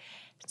boat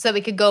so that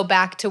we could go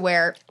back to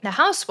where the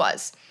house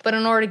was. But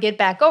in order to get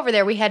back over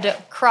there, we had to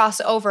cross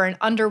over an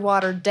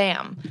underwater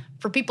dam.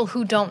 For people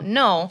who don't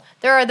know,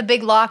 there are the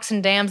big locks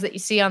and dams that you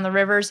see on the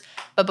rivers,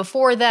 but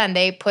before then,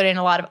 they put in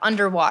a lot of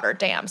underwater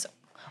dams.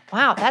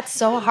 Wow, that's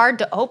so hard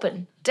to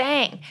open.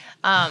 Dang.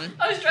 I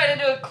was trying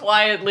to do it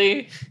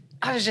quietly.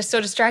 I was just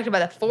so distracted by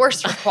the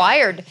force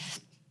required.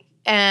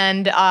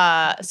 And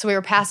so we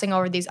were passing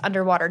over these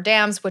underwater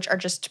dams, which are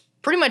just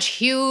pretty much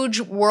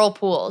huge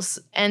whirlpools.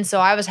 And so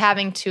I was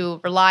having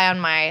to rely on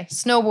my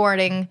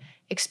snowboarding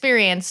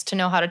experience to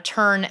know how to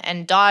turn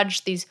and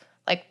dodge these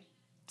like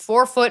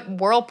 4-foot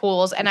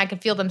whirlpools, and I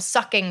could feel them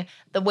sucking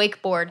the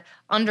wakeboard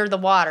under the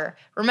water.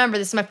 Remember,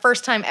 this is my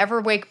first time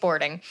ever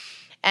wakeboarding.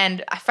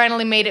 And I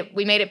finally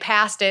we made it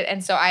past it,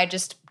 and so I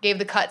just gave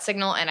the cut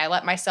signal and I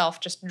let myself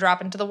just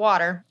drop into the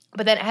water.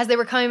 But then as they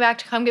were coming back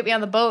to come get me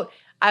on the boat,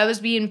 I was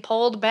being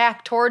pulled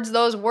back towards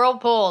those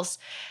whirlpools.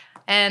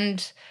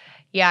 And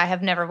yeah, I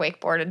have never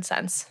wakeboarded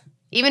since.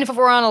 Even if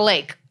we're on a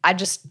lake,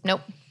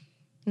 nope.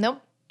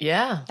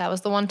 Yeah. That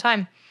was the one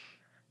time.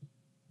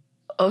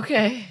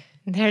 Okay.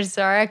 There's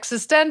our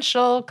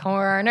existential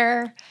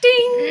corner.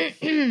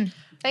 Ding!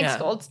 Thanks, Yeah.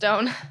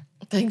 Coldstone.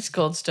 Thanks,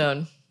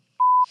 Coldstone.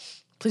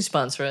 Please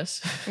sponsor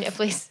us. Yeah,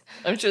 please.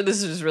 I'm sure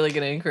this is really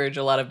going to encourage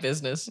a lot of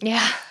business.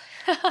 Yeah.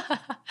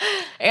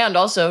 And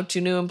also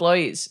 2 new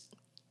employees.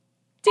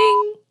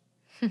 Ding!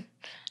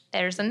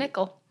 There's a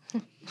nickel.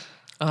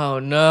 Oh,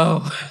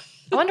 no.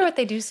 I wonder what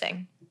they do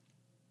sing.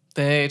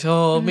 They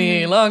told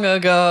me long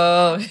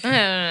ago.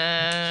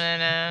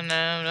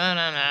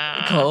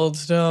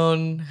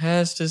 Coldstone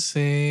has to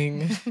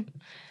sing.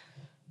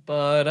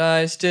 But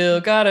I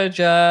still got a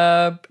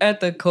job at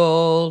the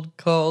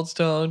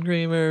Coldstone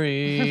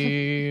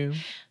Creamery.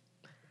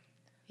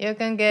 You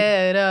can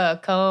get a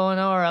cone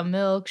or a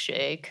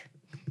milkshake.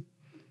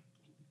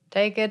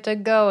 Take it to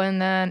go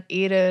and then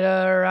eat it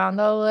around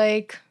the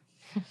lake.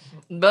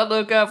 But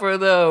look out for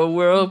the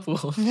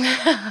whirlpool.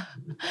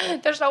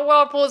 There's no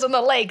whirlpools in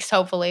the lakes,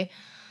 hopefully.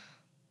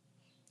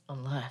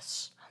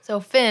 Unless. So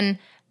Finn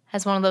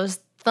has one of those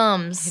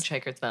thumbs.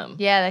 Hitchhiker thumb.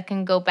 Yeah, that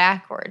can go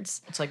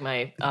backwards. It's like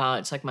my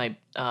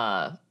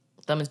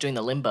thumb is doing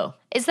the limbo.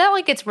 Is that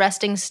like its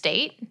resting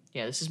state?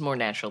 Yeah, this is more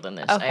natural than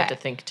this. Okay. I have to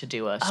think to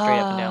do a straight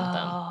up and down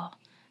thumb.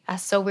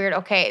 That's so weird.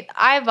 Okay,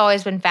 I've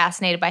always been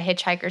fascinated by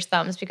hitchhikers'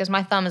 thumbs because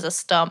my thumb is a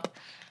stump.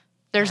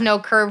 There's no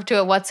curve to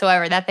it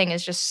whatsoever. That thing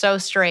is just so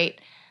straight.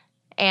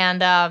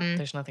 And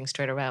There's nothing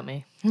straight about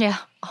me. yeah.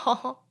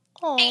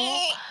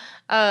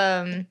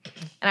 And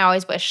I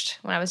always wished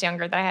when I was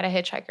younger that I had a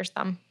hitchhiker's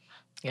thumb.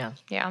 Yeah.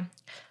 Yeah.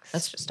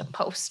 That's just a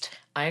post.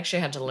 I actually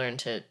had to learn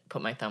to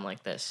put my thumb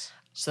like this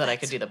so that I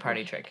could do the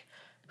party trick.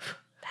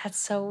 That's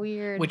so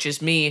weird. Which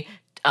is me.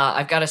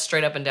 I've got a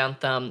straight up and down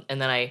thumb,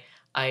 and then I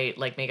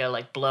like make a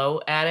like blow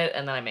at it,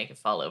 and then I make it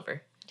fall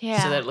over.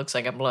 Yeah. So that it looks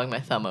like I'm blowing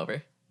my thumb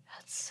over.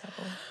 That's so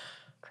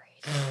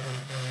great.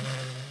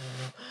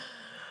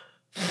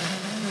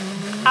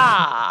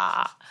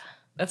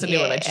 That's a new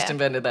one. I just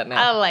invented that I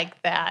now.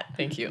 like that.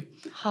 Thank you.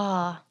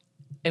 Ah.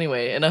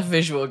 Anyway, enough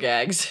visual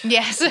gags.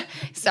 Yes.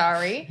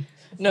 Sorry.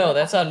 No,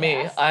 that's on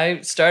me.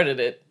 I started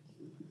it,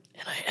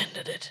 and I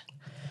ended it.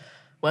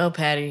 Well,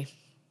 Patty,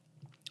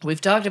 we've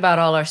talked about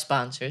all our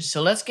sponsors,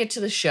 so let's get to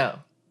the show.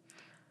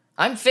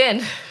 I'm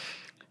Finn.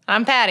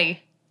 I'm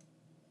Patty.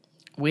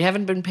 We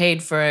haven't been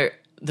paid for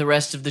the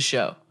rest of the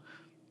show.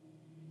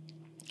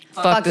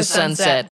 Fuck the sunset.